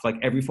off, like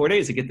every 4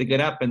 days I get to get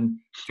up and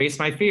face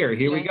my fear.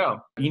 Here we go.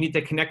 You need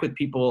to connect with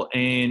people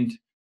and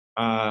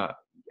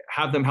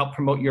have them help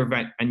promote your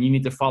event, and you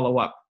need to follow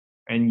up.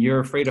 and you're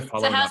afraid of So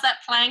following how's up. that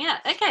playing out?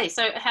 Okay,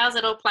 so how's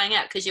it all playing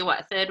out? Because you're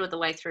what, a third of the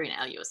way through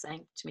now, you were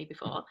saying to me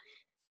before.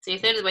 So you're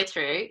a third of the way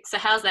through. So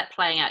how's that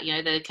playing out? You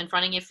know, the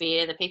confronting your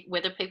fear, the people,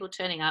 whether people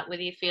turning up,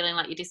 whether you're feeling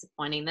like you're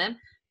disappointing them,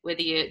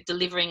 whether you're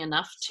delivering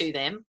enough to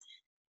them,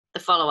 the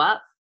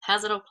follow-up,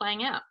 how's it all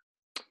playing out?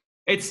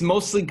 It's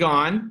mostly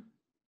gone,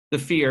 the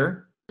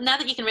fear. Now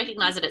that you can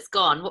recognize that it's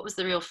gone, what was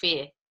the real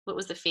fear? What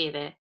was the fear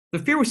there? The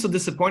fear was still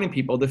disappointing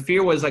people. The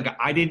fear was like,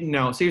 I didn't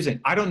know. Seriously,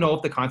 I don't know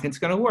if the content's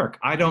going to work.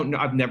 I don't know.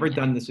 I've never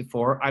done this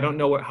before. I don't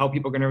know how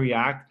people are going to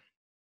react.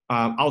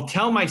 I'll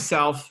tell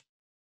myself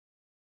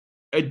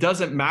it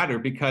doesn't matter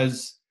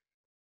because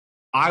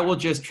I will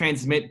just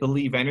transmit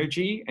believe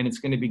energy and it's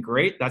going to be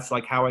great. That's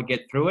like how I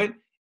get through it.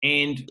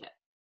 And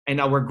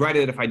I'll regret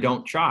it if I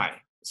don't try.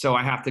 So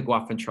I have to go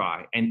off and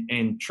try.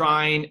 And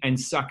trying and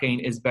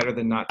sucking is better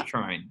than not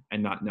trying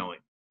and not knowing.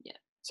 Yeah.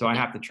 So I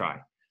have to try.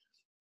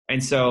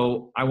 And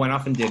so I went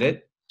off and did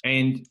it.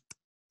 And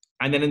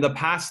then in the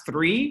past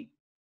 3,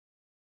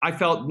 I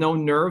felt no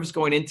nerves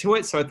going into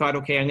it. So I thought,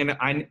 okay,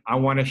 I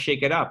want to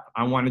shake it up.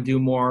 I want to do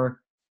more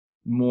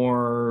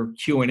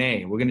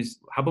Q&A.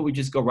 How about we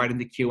just go right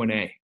into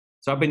Q&A?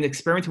 So I've been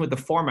experimenting with the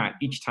format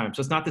each time.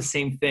 So it's not the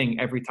same thing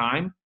every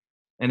time.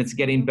 And it's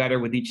getting better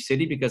with each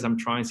city because I'm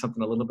trying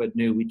something a little bit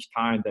new each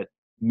time that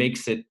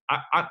makes it,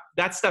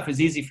 that stuff is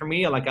easy for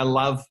me. Like I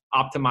love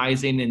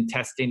optimizing and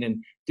testing,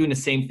 and doing the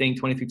same thing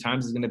 23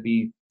 times is going to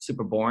be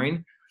super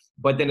boring.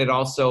 But then it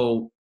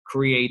also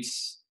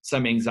creates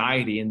some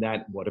anxiety in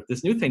that, what if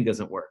this new thing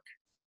doesn't work?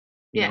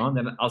 You know, and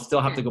then I'll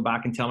still have to go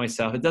back and tell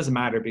myself it doesn't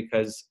matter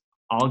because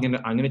I'm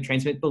gonna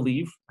transmit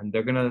belief, and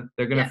they're gonna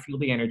feel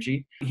the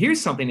energy. Here's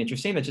something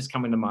interesting that's just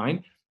coming to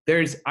mind.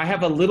 I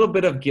have a little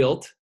bit of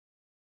guilt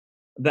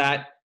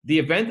that the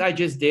event I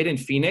just did in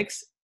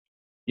Phoenix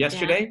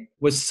yesterday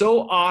was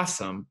so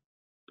awesome.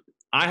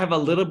 I have a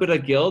little bit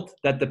of guilt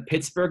that the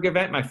Pittsburgh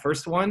event, my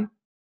first one,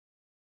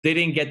 they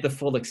didn't get the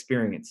full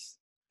experience.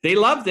 They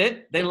loved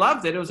it.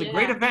 It was a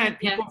great event.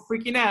 People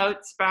freaking out,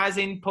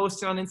 spazzing,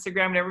 posting on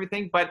Instagram and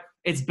everything, but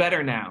it's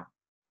better now.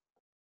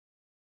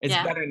 It's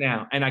better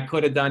now. And I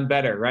could have done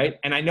better, right?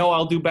 And I know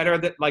I'll do better.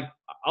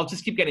 I'll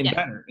just keep getting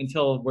better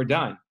until we're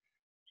done.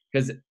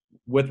 Because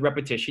with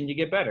repetition, you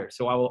get better.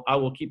 So I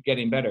will keep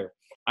getting better.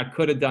 I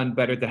could have done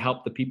better to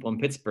help the people in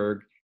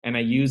Pittsburgh. And I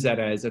use that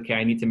as, okay,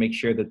 I need to make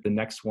sure that the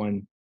next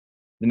one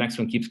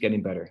keeps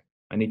getting better.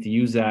 I need to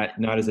use that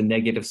not as a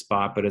negative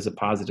spot, but as a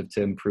positive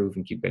to improve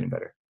and keep getting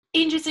better.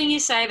 Interesting you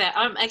say that.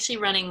 I'm actually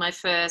running my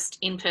first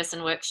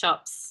in-person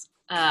workshops.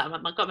 I've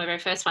got my very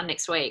first one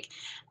next week.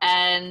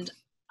 And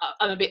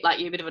I'm a bit like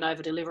you, a bit of an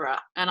over-deliverer.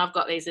 And I've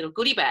got these little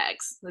goodie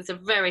bags. There's a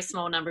very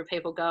small number of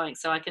people going,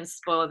 so I can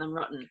spoil them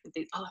rotten.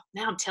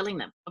 Now I'm telling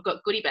them. I've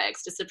got goodie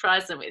bags to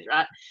surprise them with,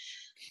 right?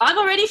 I'm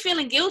already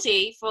feeling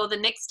guilty for the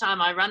next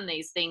time I run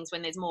these things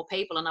when there's more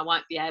people and I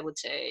won't be able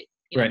to,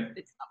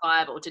 it's not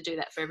viable to do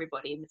that for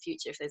everybody in the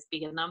future if there's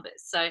bigger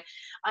numbers. So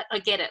I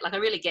get it. Like I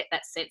really get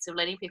that sense of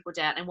letting people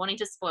down and wanting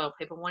to spoil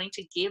people, wanting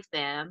to give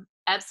them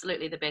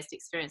absolutely the best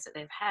experience that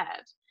they've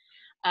had.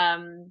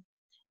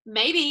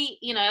 Maybe,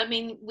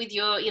 with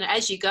your,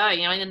 as you go,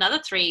 in another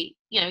 3,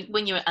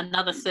 when you're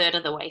another third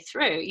of the way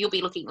through, you'll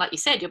be looking, like you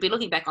said, you'll be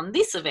looking back on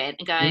this event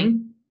and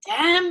going,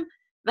 damn,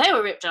 they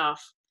were ripped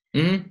off.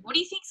 What do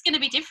you think is going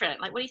to be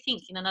different? Like, what do you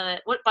think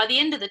by the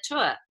end of the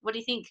tour, what do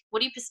you think,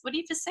 what do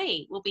you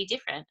foresee will be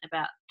different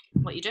about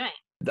what you're doing?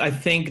 I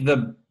think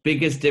the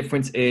biggest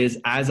difference is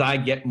as I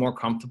get more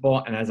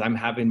comfortable and as I'm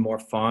having more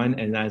fun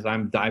and as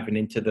I'm diving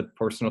into the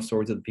personal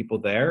stories of the people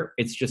there,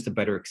 it's just a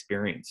better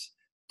experience.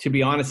 To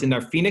be honest, in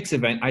our Phoenix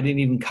event, I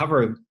didn't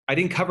cover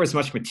as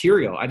much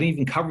material. I didn't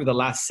even cover the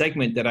last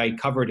segment that I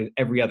covered in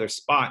every other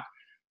spot,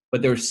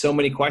 but there were so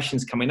many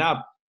questions coming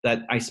up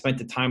that I spent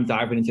the time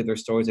diving into their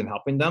stories and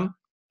helping them,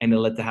 and it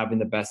led to having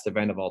the best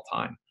event of all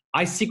time.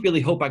 I secretly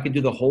hope I could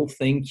do the whole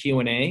thing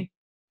Q&A,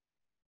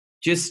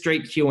 just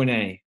straight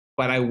Q&A,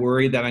 but I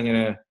worry that I'm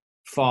going to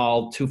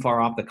fall too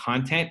far off the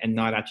content and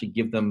not actually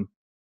give them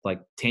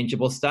like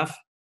tangible stuff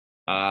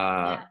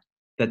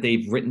that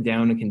they've written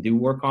down and can do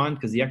work on,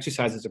 because the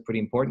exercises are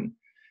pretty important.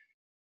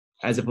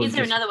 As opposed Is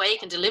there another way you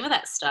can deliver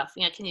that stuff?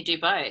 Can you do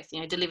both?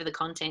 Deliver the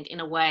content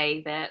in a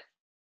way that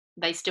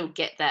they still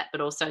get that,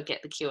 but also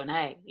get the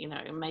Q&A,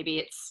 maybe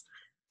it's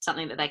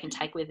something that they can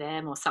take with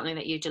them or something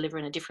that you deliver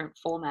in a different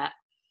format.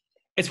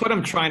 It's what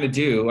I'm trying to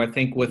do. I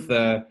think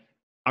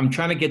I'm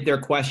trying to get their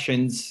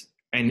questions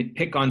and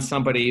pick on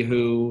somebody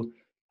who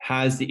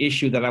has the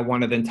issue that I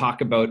want to then talk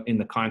about in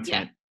the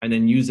content and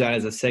then use that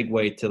as a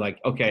segue to like,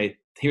 okay,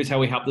 here's how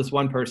we help this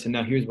one person.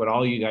 Now here's what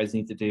all you guys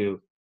need to do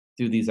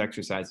these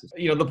exercises.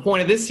 The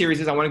point of this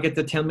series is I want to get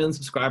to 10 million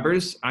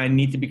subscribers. I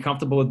need to be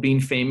comfortable with being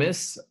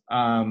famous.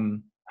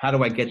 How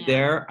do I get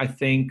there? I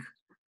think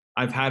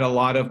I've had a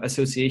lot of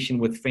association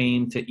with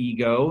fame to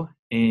ego,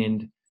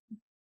 and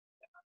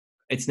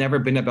it's never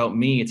been about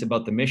me. It's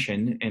about the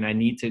mission. And I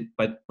need to,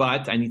 but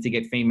I need to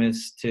get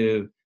famous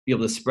to be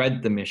able to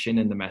spread the mission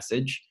and the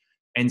message.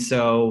 And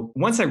so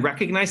once I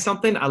recognize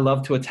something, I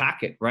love to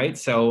attack it, right?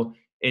 So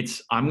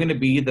I'm going to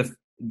be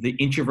the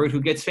introvert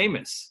who gets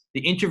famous,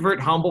 the introvert,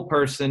 humble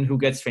person who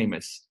gets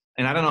famous.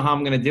 And I don't know how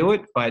I'm going to do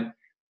it, but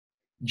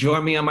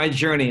join me on my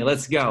journey.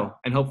 Let's go.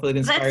 And hopefully it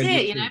inspires That's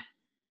it, you too.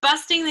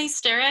 Busting these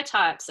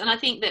stereotypes. And I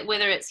think that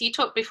whether it's, you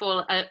talked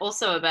before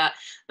also about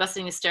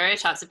busting the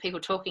stereotypes of people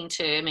talking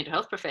to mental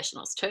health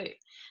professionals too.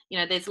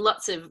 There's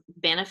lots of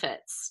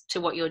benefits to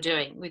what you're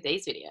doing with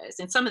these videos.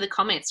 And some of the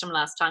comments from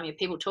last time,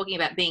 people talking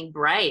about being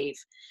brave,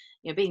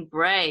 being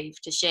brave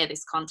to share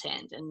this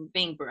content and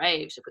being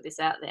brave to put this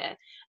out there.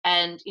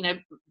 And,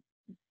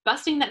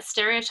 busting that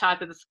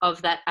stereotype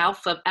of that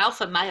alpha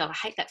male. I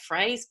hate that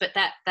phrase, but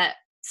that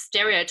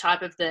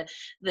stereotype of the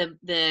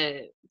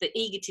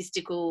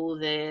egotistical,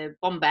 the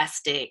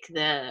bombastic,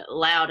 the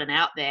loud and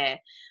out there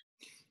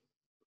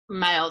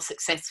male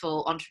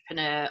successful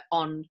entrepreneur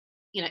on,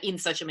 in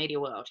social media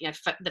world,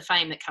 the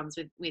fame that comes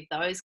with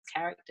those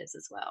characters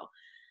as well.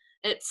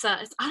 It's I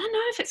don't know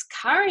if it's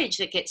courage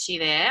that gets you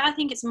there. I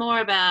think it's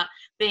more about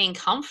being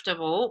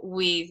comfortable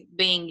with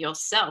being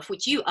yourself,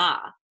 which you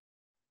are.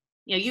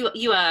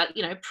 You are,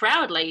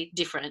 proudly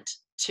different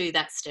to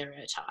that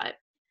stereotype.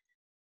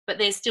 But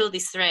there's still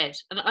this thread.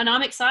 And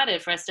I'm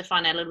excited for us to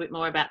find out a little bit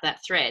more about that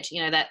thread,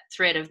 that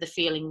thread of the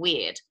feeling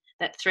weird,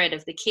 that thread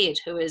of the kid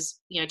who was,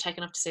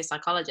 taken off to see a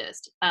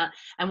psychologist,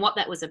 and what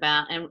that was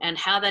about and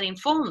how that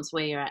informs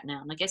where you're at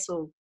now. And I guess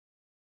we'll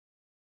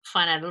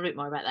find out a little bit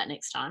more about that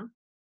next time.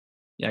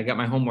 Yeah, I got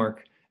my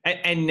homework.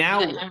 And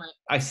now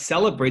I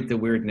celebrate the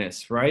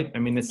weirdness, right? I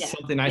mean, it's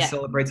something I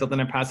celebrate, something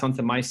I pass on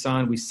to my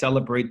son. We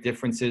celebrate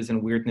differences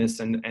and weirdness,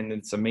 and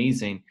it's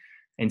amazing.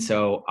 And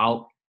so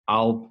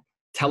I'll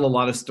tell a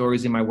lot of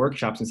stories in my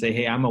workshops and say,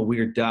 hey, I'm a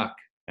weird duck,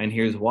 and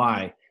here's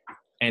why.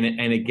 And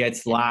it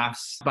gets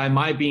laughs. By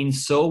my being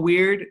so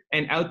weird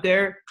and out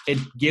there, it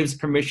gives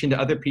permission to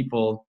other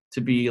people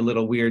to be a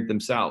little weird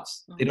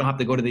themselves. They don't have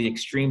to go to the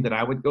extreme that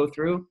I would go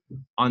through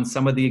on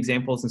some of the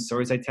examples and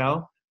stories I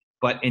tell.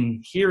 But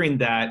in hearing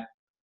that,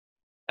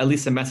 at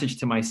least a message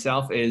to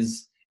myself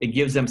is it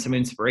gives them some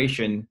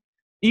inspiration.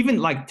 Even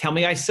like, tell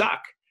me I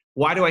suck.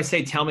 Why do I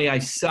say, tell me I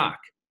suck?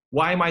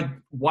 Why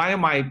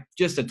am I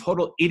just a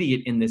total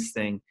idiot in this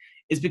thing?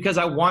 Is because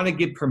I want to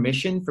give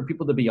permission for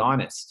people to be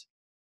honest.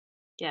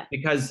 Yeah.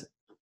 Because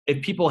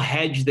if people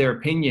hedge their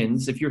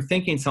opinions, if you're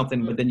thinking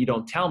something, but then you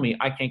don't tell me,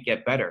 I can't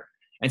get better.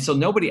 And so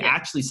nobody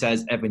actually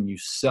says, Evan, you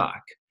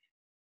suck.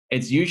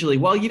 It's usually,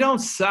 well, you don't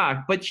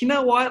suck, but you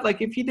know what? Like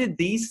if you did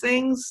these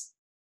things,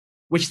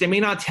 which they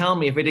may not tell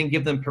me if I didn't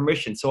give them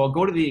permission. So I'll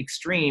go to the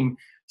extreme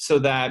so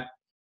that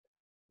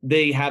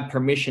they have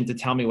permission to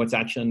tell me what's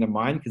actually in their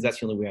mind, because that's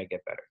the only way I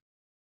get better.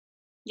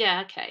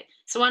 Yeah, okay.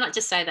 So why not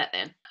just say that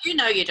then? You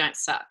don't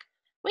suck.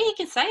 Well, you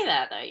can say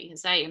that though. You can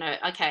say,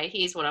 okay,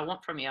 here's what I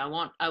want from you. I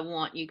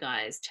want you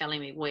guys telling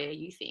me where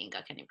you think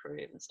I can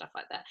improve and stuff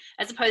like that.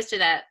 As opposed to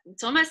that,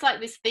 it's almost like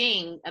this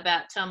thing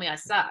about tell me I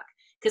suck,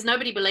 because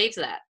nobody believes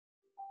that.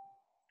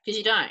 Because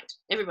you don't.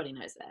 Everybody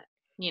knows that.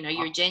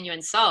 You're a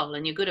genuine soul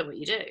and you're good at what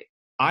you do.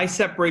 I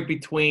separate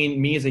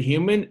between me as a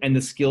human and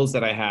the skills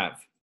that I have.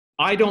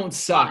 I don't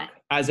suck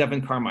as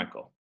Evan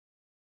Carmichael.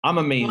 I'm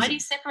amazing. Why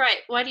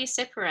do you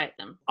separate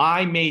them?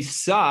 I may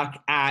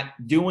suck at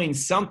doing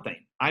something.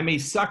 I may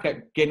suck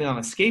at getting on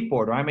a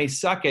skateboard, or I may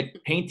suck at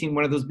painting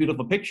one of those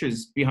beautiful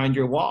pictures behind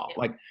your wall. Yeah.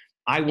 Like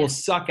I will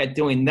suck at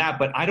doing that,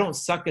 but I don't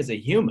suck as a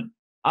human.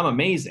 I'm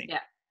amazing.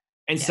 Yeah.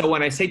 And so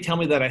when I say, tell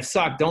me that I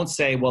suck, don't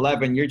say, well,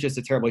 Evan, you're just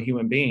a terrible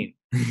human being.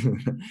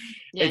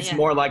 It's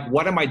more like,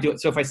 what am I doing?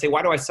 So if I say,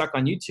 why do I suck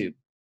on YouTube?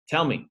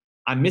 Tell me,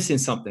 I'm missing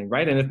something,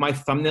 right? And if my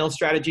thumbnail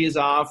strategy is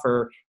off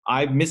or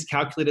I've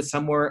miscalculated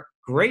somewhere,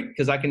 great,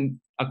 because I can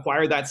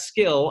acquire that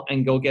skill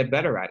and go get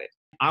better at it.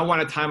 I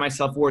want to tie my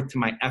self-worth to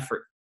my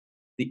effort,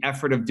 the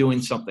effort of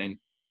doing something,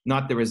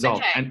 not the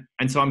result. Okay.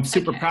 And so I'm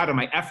super proud of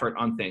my effort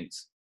on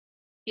things.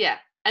 Yeah.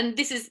 And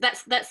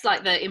that's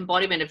like the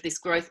embodiment of this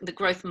the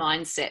growth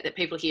mindset that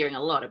people are hearing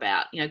a lot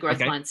about. Growth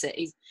mindset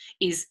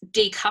is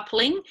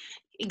decoupling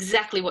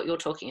exactly what you're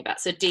talking about.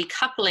 So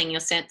decoupling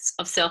your sense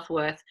of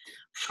self-worth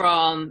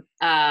from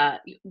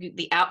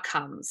the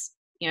outcomes.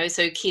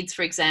 So kids,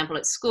 for example,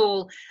 at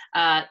school,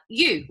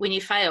 when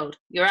you failed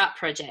your art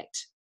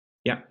project,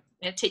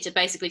 teacher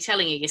basically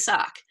telling you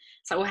suck.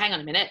 So, well, hang on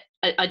a minute.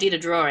 I did a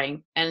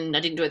drawing and I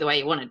didn't do it the way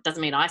you wanted.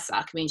 Doesn't mean I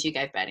suck. It means you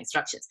gave bad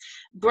instructions.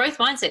 Growth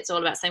mindset's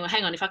all about saying, well,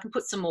 hang on, if I can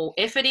put some more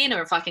effort in,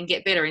 or if I can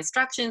get better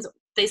instructions,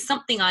 there's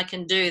something I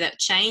can do that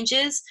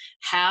changes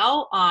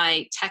how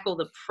I tackle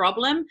the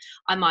problem.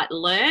 I might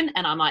learn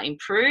and I might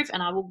improve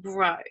and I will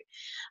grow.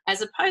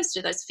 As opposed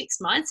to those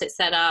fixed mindsets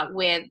that are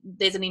where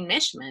there's an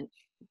enmeshment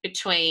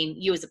between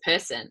you as a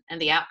person and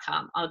the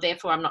outcome. Oh,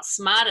 therefore I'm not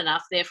smart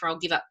enough, therefore I'll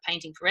give up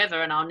painting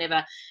forever and I'll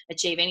never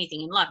achieve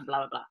anything in life, blah,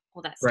 blah, blah,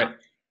 all that stuff.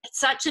 It's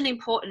such an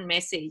important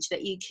message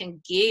that you can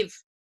give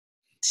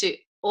to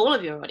all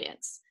of your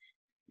audience,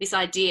 this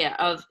idea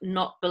of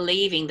not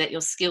believing that your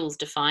skills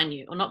define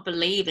you, or not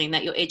believing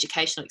that your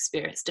educational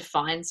experience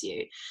defines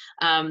you.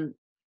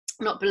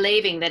 not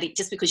believing that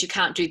just because you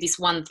can't do this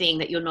one thing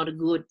that you're not a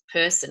good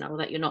person or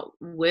that you're not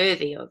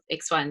worthy of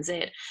X, Y, and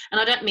Z. And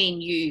I don't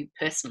mean you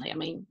personally. I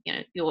mean,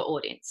 your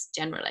audience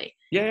generally.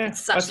 Yeah,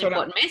 it's such an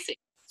important message.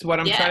 It's what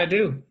I'm trying to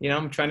do.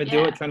 I'm trying to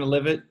do it, trying to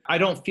live it. I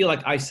don't feel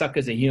like I suck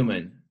as a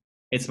human.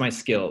 It's my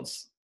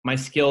skills. My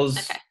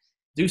skills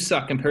do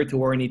suck compared to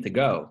where I need to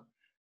go.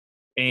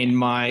 And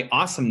my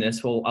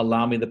awesomeness will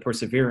allow me the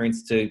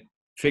perseverance to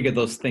figure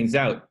those things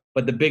out.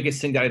 But the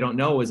biggest thing that I don't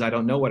know is I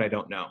don't know what I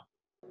don't know.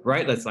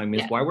 Right? That's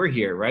why we're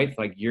here, right?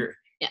 Like you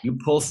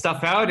pull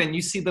stuff out and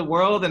you see the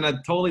world in a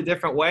totally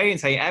different way and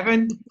say,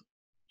 Evan,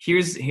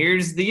 here's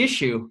the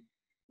issue,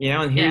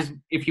 and here's,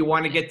 if you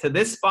want to get to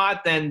this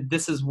spot, then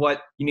this is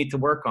what you need to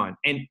work on.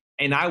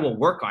 And I will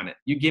work on it.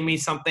 You give me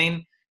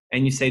something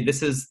and you say,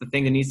 this is the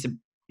thing that needs to,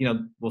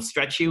 will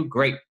stretch you.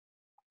 Great.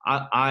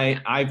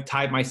 I've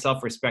tied my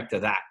self-respect to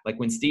that. Like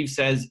when Steve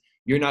says,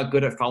 you're not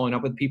good at following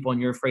up with people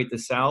and you're afraid to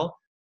sell.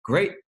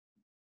 Great.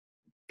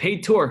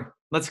 Paid tour.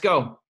 Let's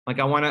go. Like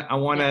I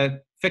want to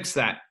fix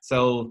that.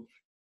 So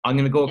I'm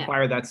going to go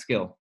acquire that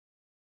skill.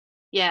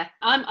 Yeah.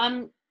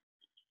 I'm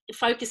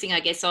focusing, I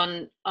guess,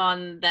 on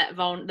that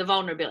the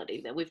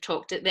vulnerability that we've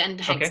talked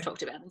and Hank's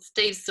talked about, and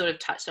Steve's sort of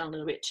touched on a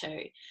little bit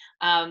too.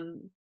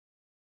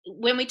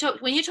 When you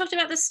talked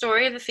about the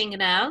story of the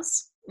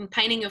fingernails and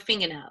painting your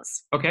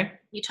fingernails. Okay.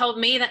 You told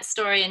me that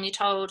story, and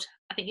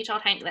I think you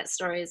told Hank that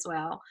story as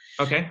well.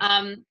 Okay.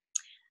 And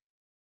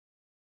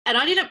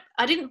I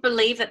didn't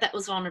believe that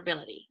was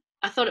vulnerability.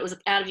 I thought it was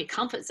out of your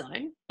comfort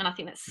zone, and I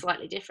think that's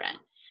slightly different.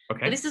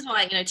 Okay. And this is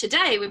why,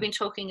 today we've been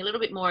talking a little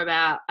bit more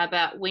about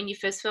when you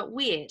first felt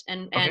weird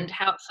and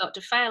how it felt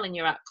to fail in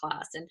your art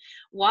class and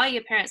why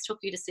your parents took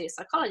you to see a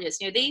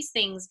psychologist. These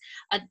things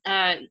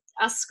are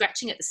us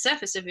scratching at the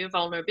surface of your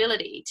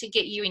vulnerability to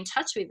get you in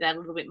touch with that a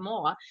little bit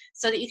more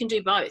so that you can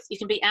do both. You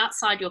can be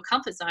outside your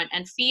comfort zone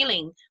and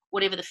feeling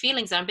whatever the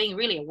feelings are and being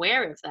really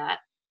aware of that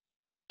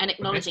and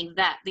acknowledging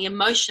that, the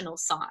emotional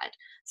side.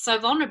 So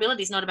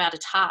vulnerability is not about a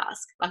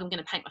task, like I'm going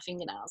to paint my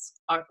fingernails.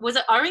 Was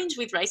it orange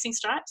with racing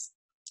stripes?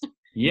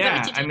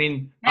 Yeah,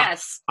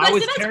 yes. I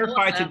was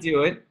terrified to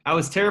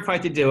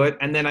do it.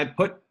 And then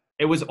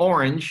it was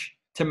orange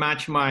to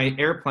match my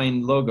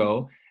airplane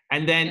logo.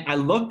 And then I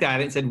looked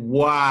at it and said,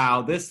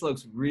 wow, this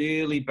looks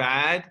really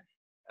bad.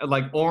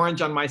 Like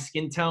orange on my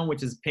skin tone,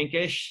 which is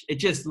pinkish. It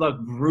just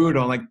looked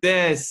brutal. Like,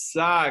 this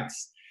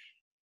sucks.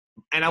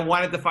 And I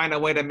wanted to find a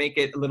way to make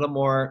it a little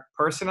more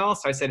personal.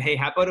 So I said, hey,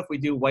 how about if we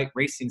do white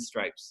racing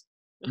stripes?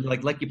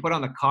 Like you put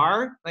on a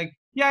car? Like,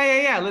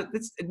 yeah.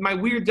 It's my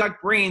weird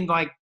duck brain,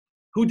 like,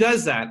 who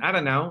does that? I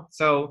don't know.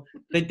 So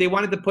they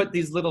wanted to put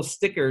these little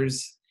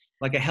stickers,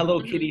 like a Hello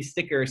Kitty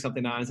sticker or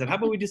something on. I said, how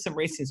about we do some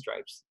racing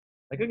stripes?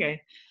 Like,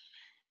 okay.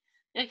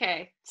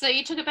 Okay. So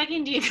you took it back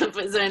into your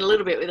comfort zone a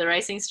little bit with the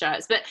racing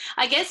stripes. But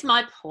I guess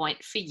my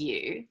point for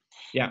you,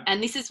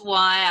 and this is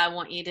why I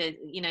want you to,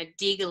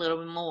 dig a little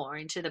bit more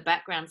into the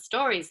background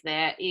stories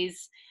there,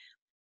 is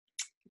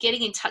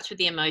getting in touch with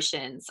the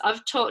emotions.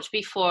 I've talked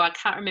before, I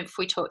can't remember if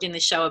we talked in the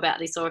show about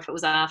this or if it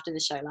was after the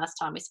show last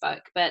time we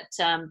spoke, but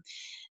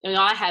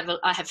I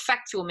have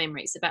factual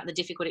memories about the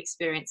difficult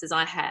experiences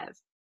I have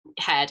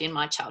had in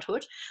my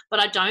childhood, but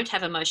I don't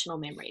have emotional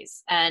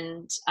memories.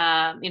 And,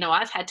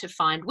 I've had to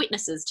find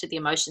witnesses to the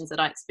emotions that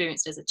I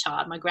experienced as a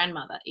child. My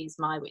grandmother is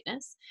my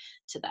witness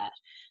to that,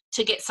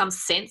 to get some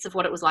sense of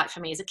what it was like for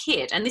me as a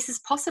kid. And this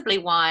is possibly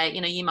why,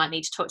 you might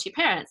need to talk to your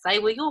parents. They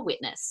were your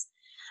witness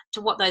to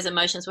what those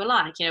emotions were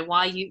like,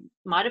 why you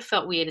might have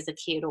felt weird as a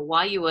kid, or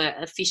why you were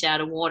a fish out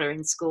of water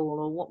in school,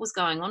 or what was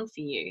going on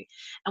for you,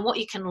 and what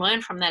you can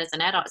learn from that as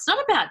an adult. It's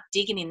not about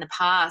digging in the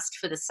past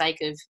for the sake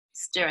of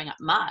stirring up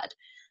mud.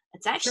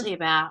 It's actually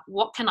about,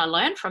 what can I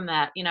learn from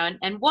that,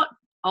 and what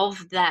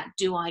of that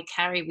do I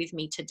carry with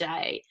me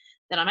today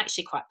that I'm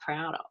actually quite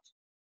proud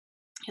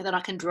of, that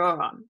I can draw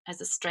on as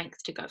a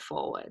strength to go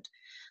forward.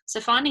 So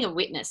finding a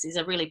witness is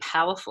a really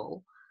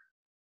powerful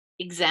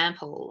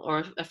example,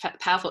 or a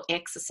powerful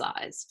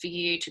exercise for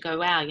you to go,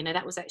 wow,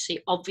 that was actually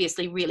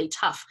obviously really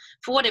tough.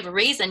 For whatever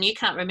reason, you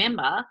can't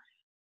remember.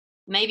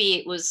 Maybe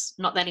it was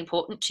not that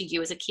important to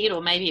you as a kid,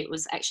 or maybe it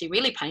was actually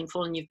really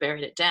painful and you've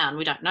buried it down.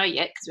 We don't know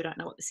yet because we don't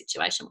know what the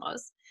situation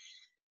was.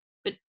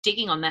 But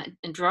digging on that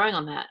and drawing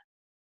on that,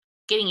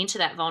 getting into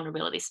that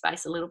vulnerability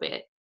space a little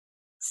bit,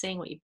 seeing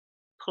what you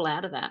pull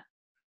out of that.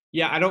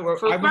 Yeah, I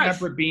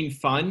remember it being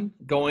fun,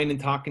 going and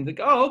talking to,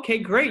 oh, okay,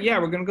 great. Yeah,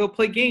 we're going to go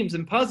play games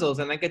and puzzles.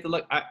 And I get to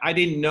look, I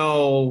didn't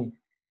know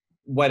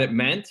what it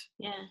meant.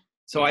 Yeah.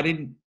 So I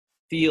didn't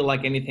feel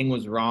like anything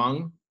was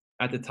wrong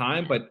at the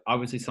time, but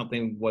obviously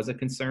something was a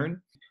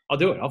concern. I'll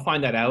do it. I'll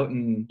find that out.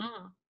 And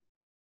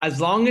as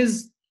long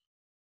as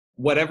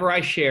whatever I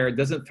share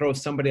doesn't throw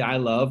somebody I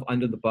love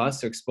under the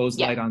bus or expose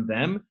light on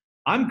them,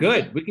 I'm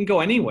good. We can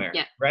go anywhere.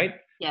 Yeah. Right?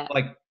 Yeah.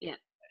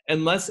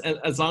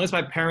 As long as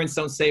my parents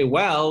don't say,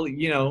 well,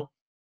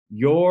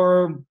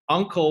 your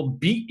uncle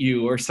beat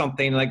you or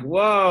something, like,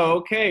 whoa,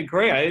 okay,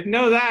 great. I didn't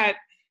know that.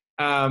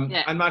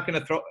 I'm not going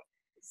to throw.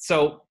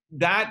 So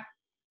that,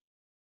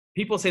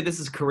 people say this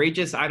is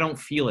courageous. I don't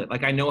feel it.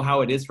 Like, I know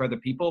how it is for other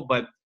people,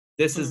 but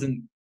this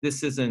isn't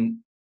this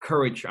isn't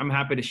courage. I'm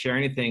happy to share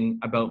anything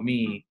about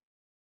me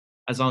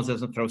as long as it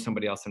doesn't throw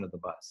somebody else under the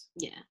bus.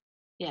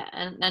 Yeah.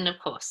 And of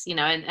course, you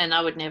know, and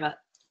I would never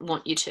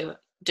want you to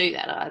do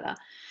that either.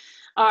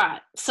 All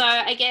right. So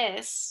I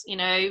guess, you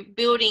know,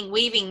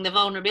 weaving the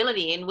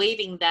vulnerability and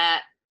weaving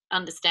that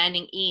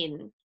understanding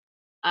in,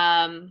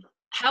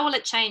 how will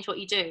it change what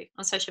you do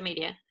on social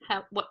media?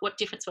 What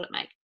difference will it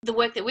make? The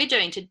work that we're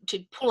doing to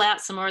pull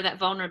out some more of that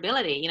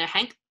vulnerability. You know,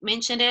 Hank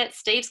mentioned it,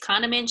 Steve's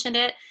kind of mentioned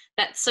it,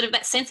 that sort of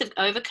that sense of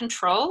over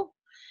control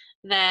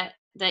that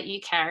you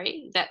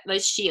carry, that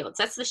those shields,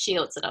 that's the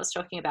shields that I was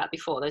talking about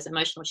before, those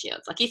emotional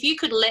shields. Like if you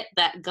could let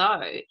that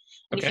go,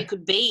 and if you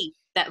could be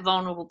that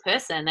vulnerable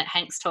person that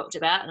Hank's talked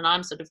about, and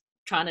I'm sort of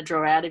trying to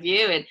draw out of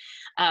you,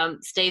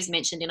 and Steve's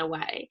mentioned in a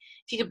way,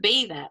 if you could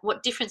be that,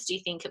 what difference do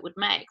you think it would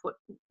make?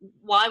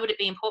 Why would it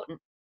be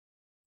important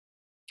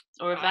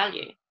or of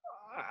value?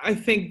 I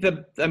think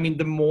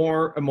the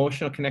more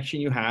emotional connection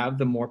you have,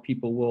 the more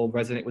people will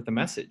resonate with the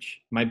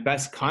message. My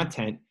best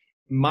content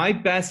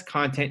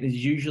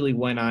is usually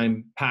when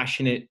I'm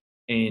passionate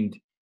and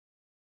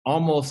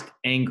almost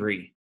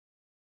angry.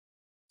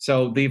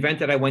 So the event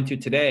that I went to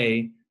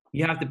today,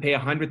 you have to pay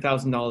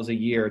 $100,000 a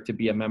year to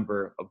be a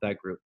member of that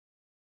group.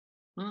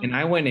 And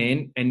I went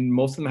in, and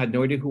most of them had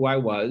no idea who I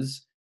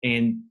was,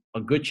 and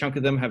a good chunk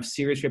of them have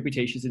serious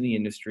reputations in the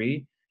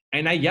industry.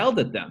 And I yelled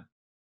at them,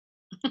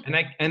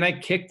 and I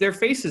kicked their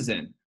faces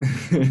in.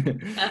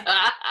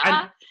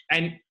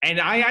 and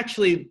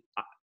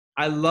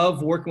I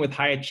love working with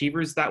high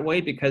achievers that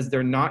way, because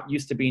they're not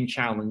used to being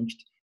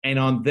challenged. And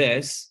on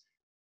this,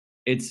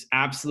 it's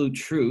absolute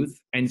truth,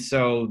 and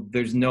so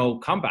there's no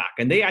comeback,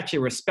 and they actually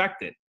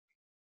respect it.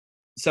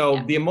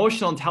 So the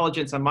emotional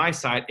intelligence on my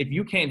side, if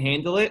you can't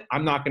handle it,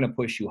 I'm not going to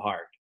push you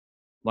hard.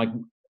 Like,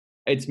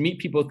 it's meet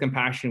people with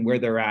compassion where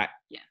they're at.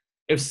 Yeah.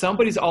 If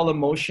somebody's all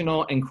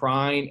emotional and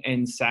crying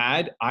and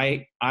sad,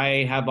 I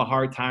have a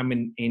hard time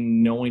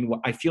in knowing what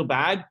I feel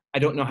bad. I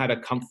don't know how to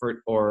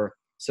comfort or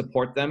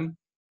support them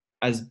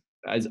as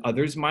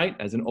others might,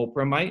 as an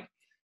Oprah might.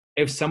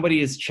 If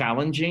somebody is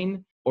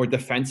challenging or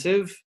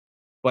defensive,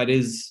 but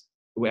is,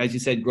 as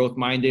you said,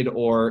 growth-minded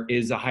or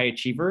is a high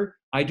achiever,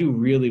 I do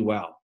really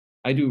well.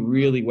 I do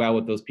really well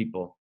with those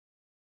people.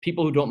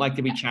 People who don't like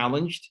to be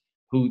challenged,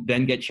 who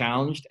then get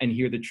challenged and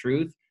hear the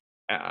truth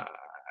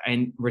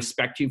and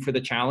respect you for the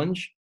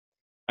challenge.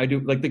 I do,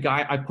 like the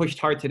guy I pushed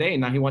hard today,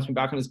 and now he wants me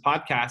back on his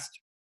podcast,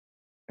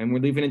 and we're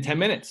leaving in 10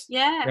 minutes.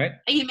 Yeah. Right?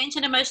 You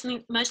mentioned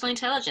emotional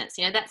intelligence.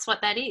 You know, that's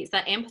what that is,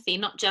 that empathy,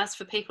 not just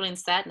for people in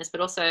sadness, but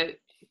also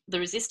the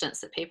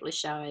resistance that people are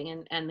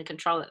showing and the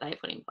control that they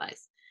put in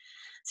place.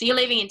 So you're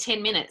leaving in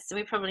 10 minutes, so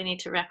we probably need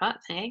to wrap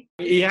up, hey?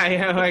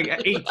 Yeah, like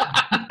 8. 8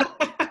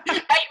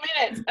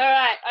 minutes. All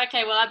right.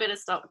 Okay, well, I better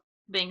stop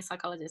being a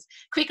psychologist.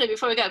 Quickly,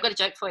 before we go, I've got a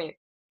joke for you.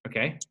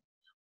 Okay.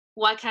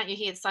 Why can't you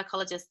hear the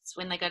psychologists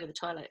when they go to the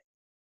toilet?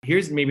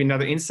 Here's maybe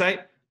another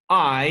insight.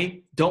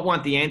 I don't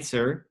want the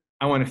answer.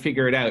 I want to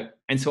figure it out.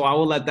 And so I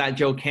will let that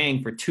joke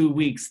hang for 2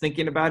 weeks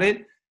thinking about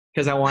it,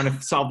 because I want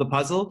to solve the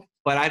puzzle,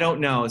 but I don't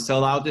know.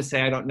 So I'll just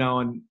say I don't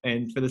know,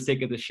 and for the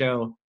sake of the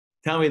show,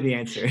 tell me the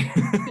answer.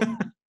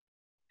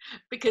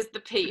 Because the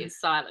P is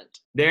silent.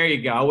 There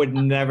you go. I would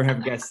never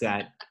have guessed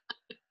that.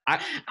 I'm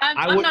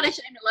not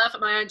ashamed to laugh at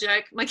my own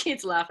joke. My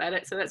kids laugh at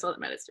it, so that's all that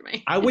matters to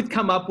me. I would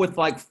come up with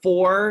like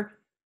 4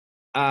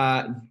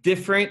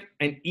 different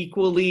and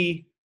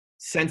equally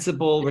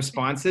sensible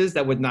responses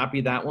that would not be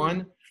that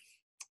one.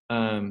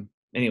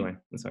 Anyway,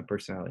 that's my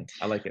personality.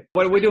 I like it.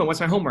 What are we doing? What's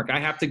my homework? I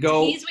have to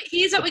go.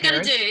 Here's what we're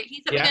going to do.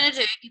 We're going to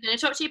do. You're going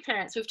to talk to your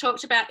parents. We've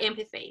talked about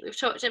empathy. We've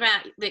talked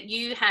about that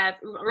you have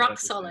rock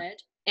solid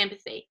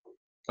empathy.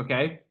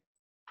 Okay.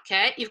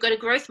 Okay. You've got a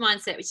growth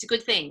mindset, which is a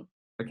good thing.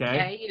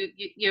 Okay.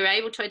 You're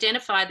able to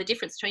identify the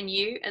difference between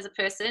you as a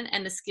person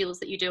and the skills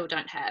that you do or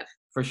don't have.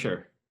 For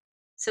sure.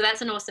 So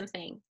that's an awesome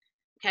thing.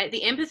 Okay.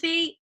 The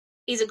empathy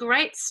is a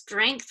great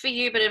strength for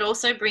you, but it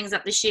also brings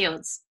up the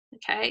shields.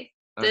 Okay.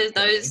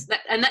 There's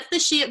and that's the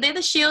shield. They're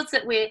the shields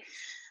that we're,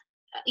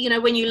 you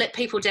know, when you let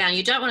people down,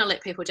 you don't want to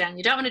let people down.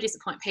 You don't want to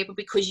disappoint people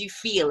because you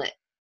feel it.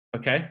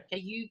 Okay.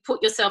 You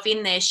put yourself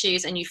in their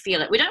shoes and you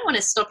feel it. We don't want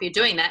to stop you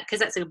doing that because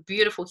that's a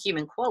beautiful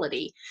human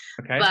quality.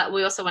 Okay. But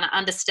we also want to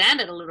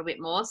understand it a little bit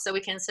more so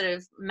we can sort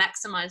of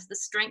maximize the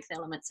strength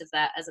elements of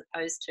that as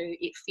opposed to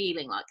it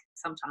feeling like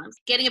sometimes.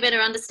 Getting a better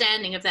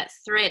understanding of that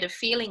thread of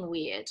feeling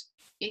weird.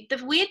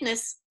 The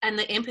weirdness and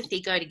the empathy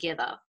go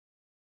together.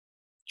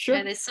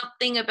 Sure. There's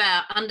something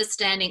about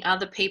understanding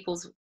other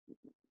people's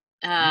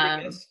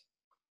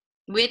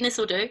weirdness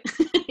will do.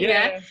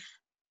 Yeah.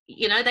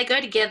 You know, they go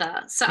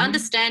together. So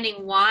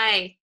understanding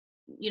why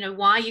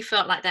you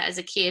felt like that as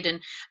a kid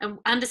and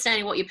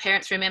understanding what your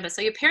parents remember.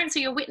 So your parents are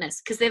your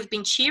witness because they've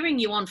been cheering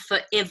you on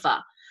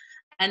forever.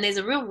 And there's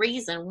a real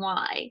reason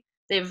why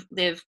they've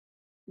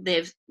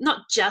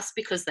not just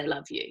because they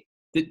love you.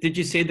 Did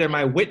you say they're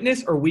my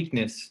witness or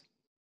weakness?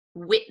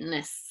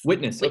 Witness.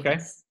 Okay.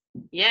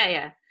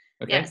 Yeah.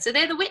 Okay. Yeah. So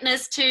they're the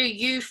witness to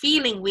you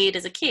feeling weird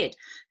as a kid,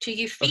 to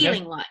you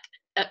feeling like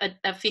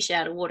a fish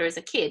out of water as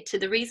a kid to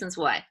the reasons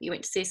why you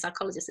went to see a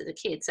psychologist as a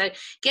kid. So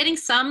getting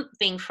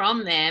something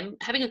from them,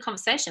 having a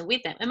conversation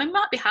with them. I mean, it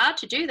might be hard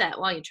to do that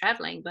while you're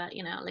traveling, but,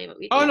 you know, I'll leave it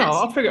with you. Oh, no,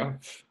 I'll figure out.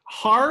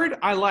 Hard,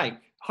 I like.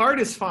 Hard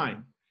is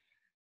fine.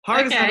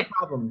 Hard is not a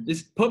problem.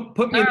 Just put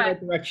me in the right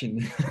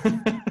direction.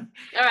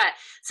 All right.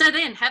 So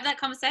then have that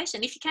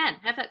conversation. If you can,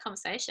 have that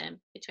conversation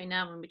between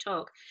now and when we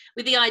talk,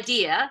 with the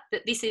idea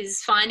that this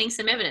is finding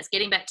some evidence,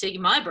 getting back to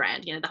my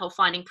brand, you know, the whole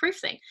finding proof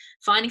thing,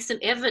 finding some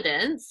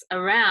evidence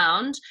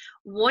around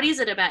what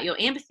is it about your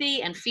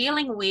empathy and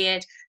feeling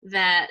weird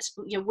that,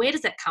 you know, where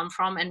does that come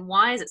from and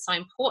why is it so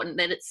important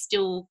that it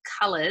still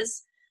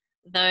colors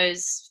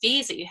those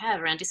fears that you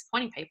have around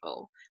disappointing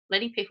people,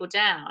 letting people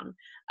down.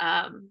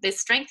 There's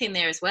strength in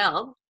there as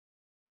well.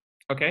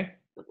 Okay.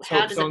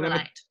 How does it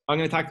relate? I'm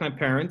going to talk to my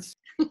parents.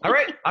 All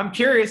right. I'm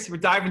curious. We're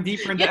diving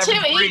deeper into You're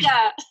too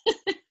eager.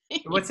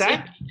 What's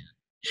that?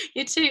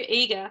 You're too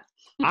eager.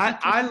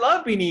 I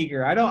love being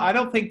eager. I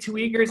don't think too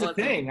eager is a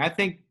thing. I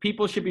think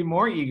people should be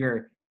more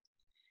eager.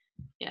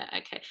 Yeah.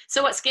 Okay.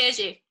 So what scares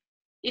you?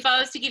 If I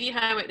was to give you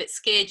homework that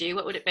scared you,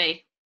 what would it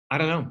be? I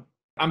don't know.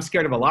 I'm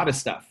scared of a lot of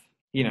stuff.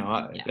 You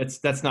know,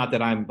 that's not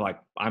that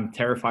I'm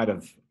terrified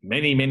of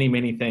many, many,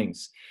 many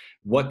things.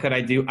 What could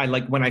I do? I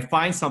like when I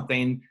find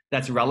something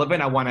that's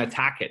relevant, I want to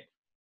attack it,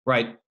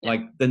 right? Yeah.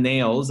 Like the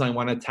nails, I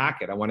want to attack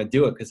it. I want to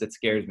do it because it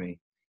scares me.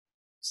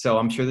 So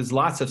I'm sure there's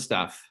lots of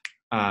stuff.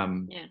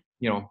 You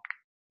know,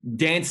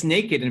 dance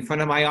naked in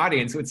front of my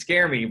audience would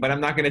scare me, but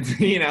I'm not going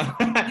to, you know,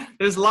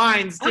 there's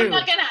lines too. I'm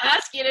not going to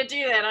ask you to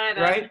do that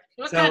either. Right?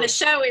 What kind of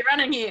show are we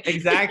running here?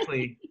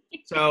 Exactly.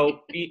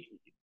 So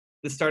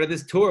the start of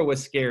this tour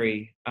was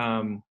scary.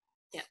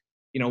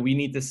 You know, we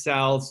need to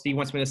sell, Steve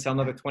wants me to sell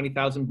another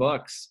 20,000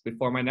 books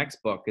before my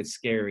next book. It's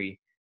scary.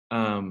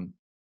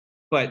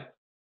 But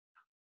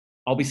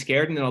I'll be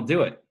scared and then I'll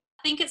do it.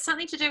 I think it's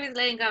something to do with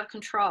letting go of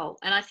control.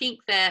 And I think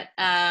that,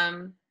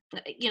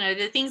 you know,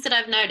 the things that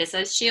I've noticed,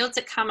 those shields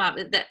that come up,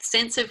 that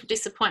sense of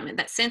disappointment,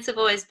 that sense of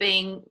always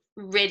being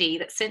ready,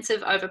 that sense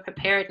of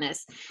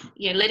over-preparedness,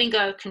 you know, letting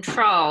go of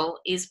control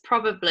is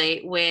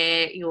probably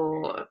where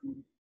your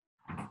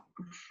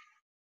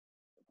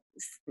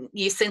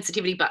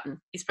sensitivity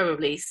button is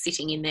probably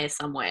sitting in there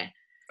somewhere.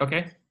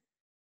 Okay.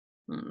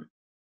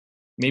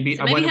 Maybe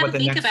so I wonder what the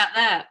think about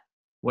that.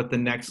 What the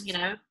next, you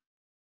know,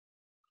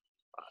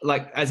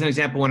 like as an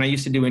example, when I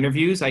used to do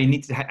interviews, I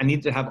need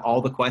to have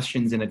all the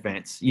questions in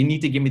advance. You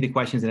need to give me the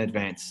questions in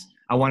advance.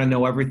 I want to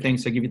know everything,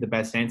 so I give you the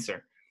best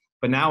answer.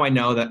 But now I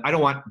know that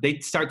they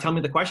start telling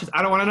me the questions.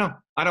 I don't want to know.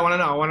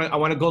 I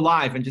want to go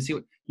live and just see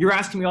what you're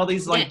asking me, all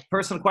these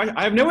personal questions.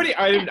 I have no idea.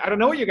 I don't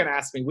know what you're going to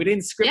ask me. We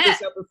didn't script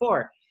this out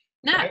before.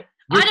 No, right?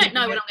 I don't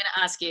know what I'm going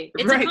to ask you.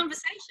 It's a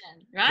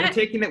conversation, right? We're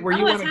taking it where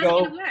you want to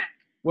go.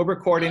 We're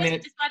recording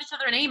it. Just write each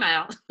other an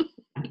email.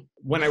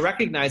 When I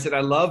recognize it,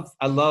 I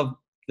love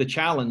the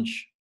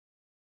challenge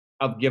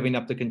of giving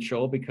up the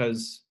control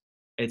because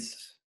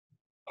it's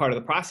part of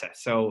the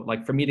process. So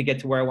like for me to get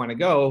to where I want to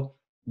go,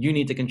 you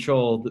need to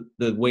control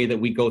the way that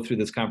we go through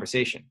this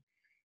conversation.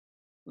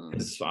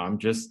 Because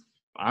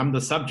I'm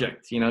the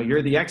subject, you know,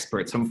 you're the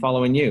expert, so I'm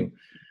following you.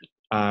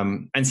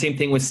 And same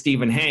thing with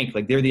Steve and Hank,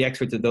 like they're the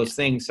experts at those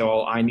things.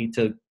 So I need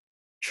to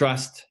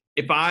trust.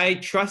 If I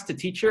trust a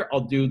teacher, I'll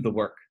do the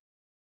work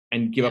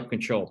and give up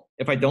control.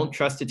 If I don't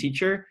trust a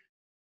teacher,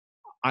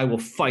 I will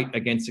fight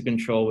against the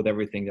control with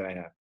everything that I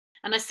have.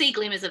 And I see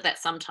glimmers of that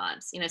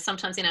sometimes, you know,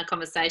 sometimes in our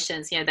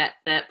conversations, you know,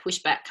 that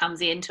pushback comes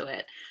into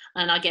it.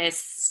 And I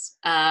guess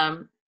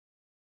part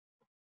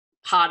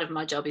of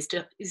my job is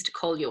to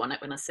call you on it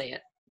when I see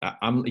it.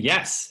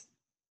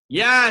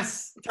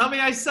 Yes. Tell me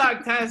I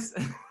suck, Tess.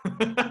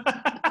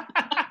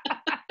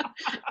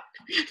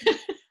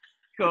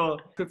 Cool.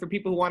 So for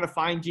people who want to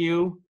find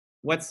you,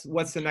 what's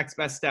the next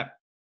best step?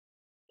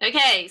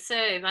 Okay,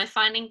 so my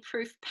Finding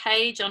Proof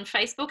page on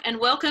Facebook, and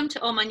welcome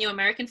to all my new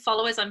American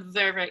followers. I'm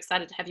very, very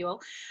excited to have you all.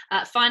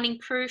 Finding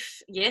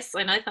Proof, yes,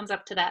 I know, thumbs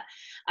up to that.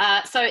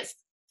 So it's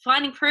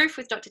Finding Proof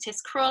with Dr.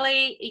 Tess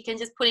Crawley. You can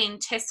just put in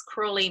Tess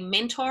Crawley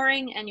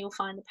Mentoring and you'll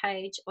find the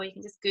page, or you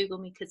can just Google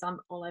me because I'm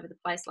all over the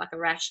place like a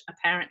rash,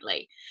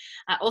 apparently.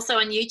 Also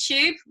on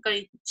YouTube, I've got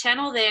a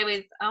channel there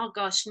with,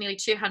 nearly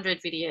 200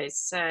 videos.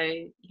 So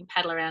you can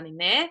paddle around in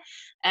there.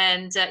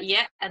 And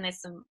and there's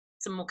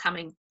some more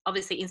coming.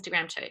 Obviously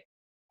Instagram too.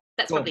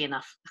 That's cool. Probably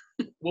enough.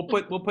 We'll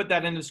put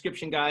that in the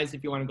description, guys,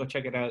 if you want to go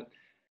check it out.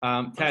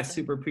 Tess, awesome.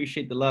 Super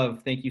appreciate the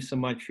love. Thank you so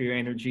much for your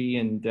energy,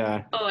 and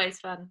always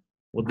fun.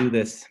 We'll do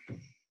this.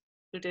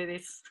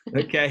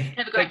 Okay.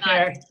 Have a great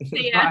night.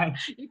 See ya. Bye.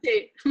 You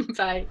too.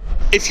 Bye.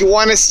 If you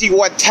want to see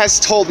what Tess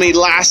told me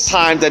last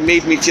time that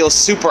made me feel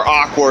super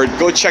awkward,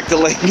 go check the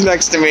link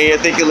next to me. I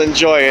think you'll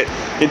enjoy it.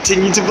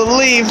 Continue to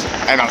believe,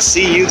 and I'll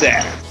see you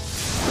there.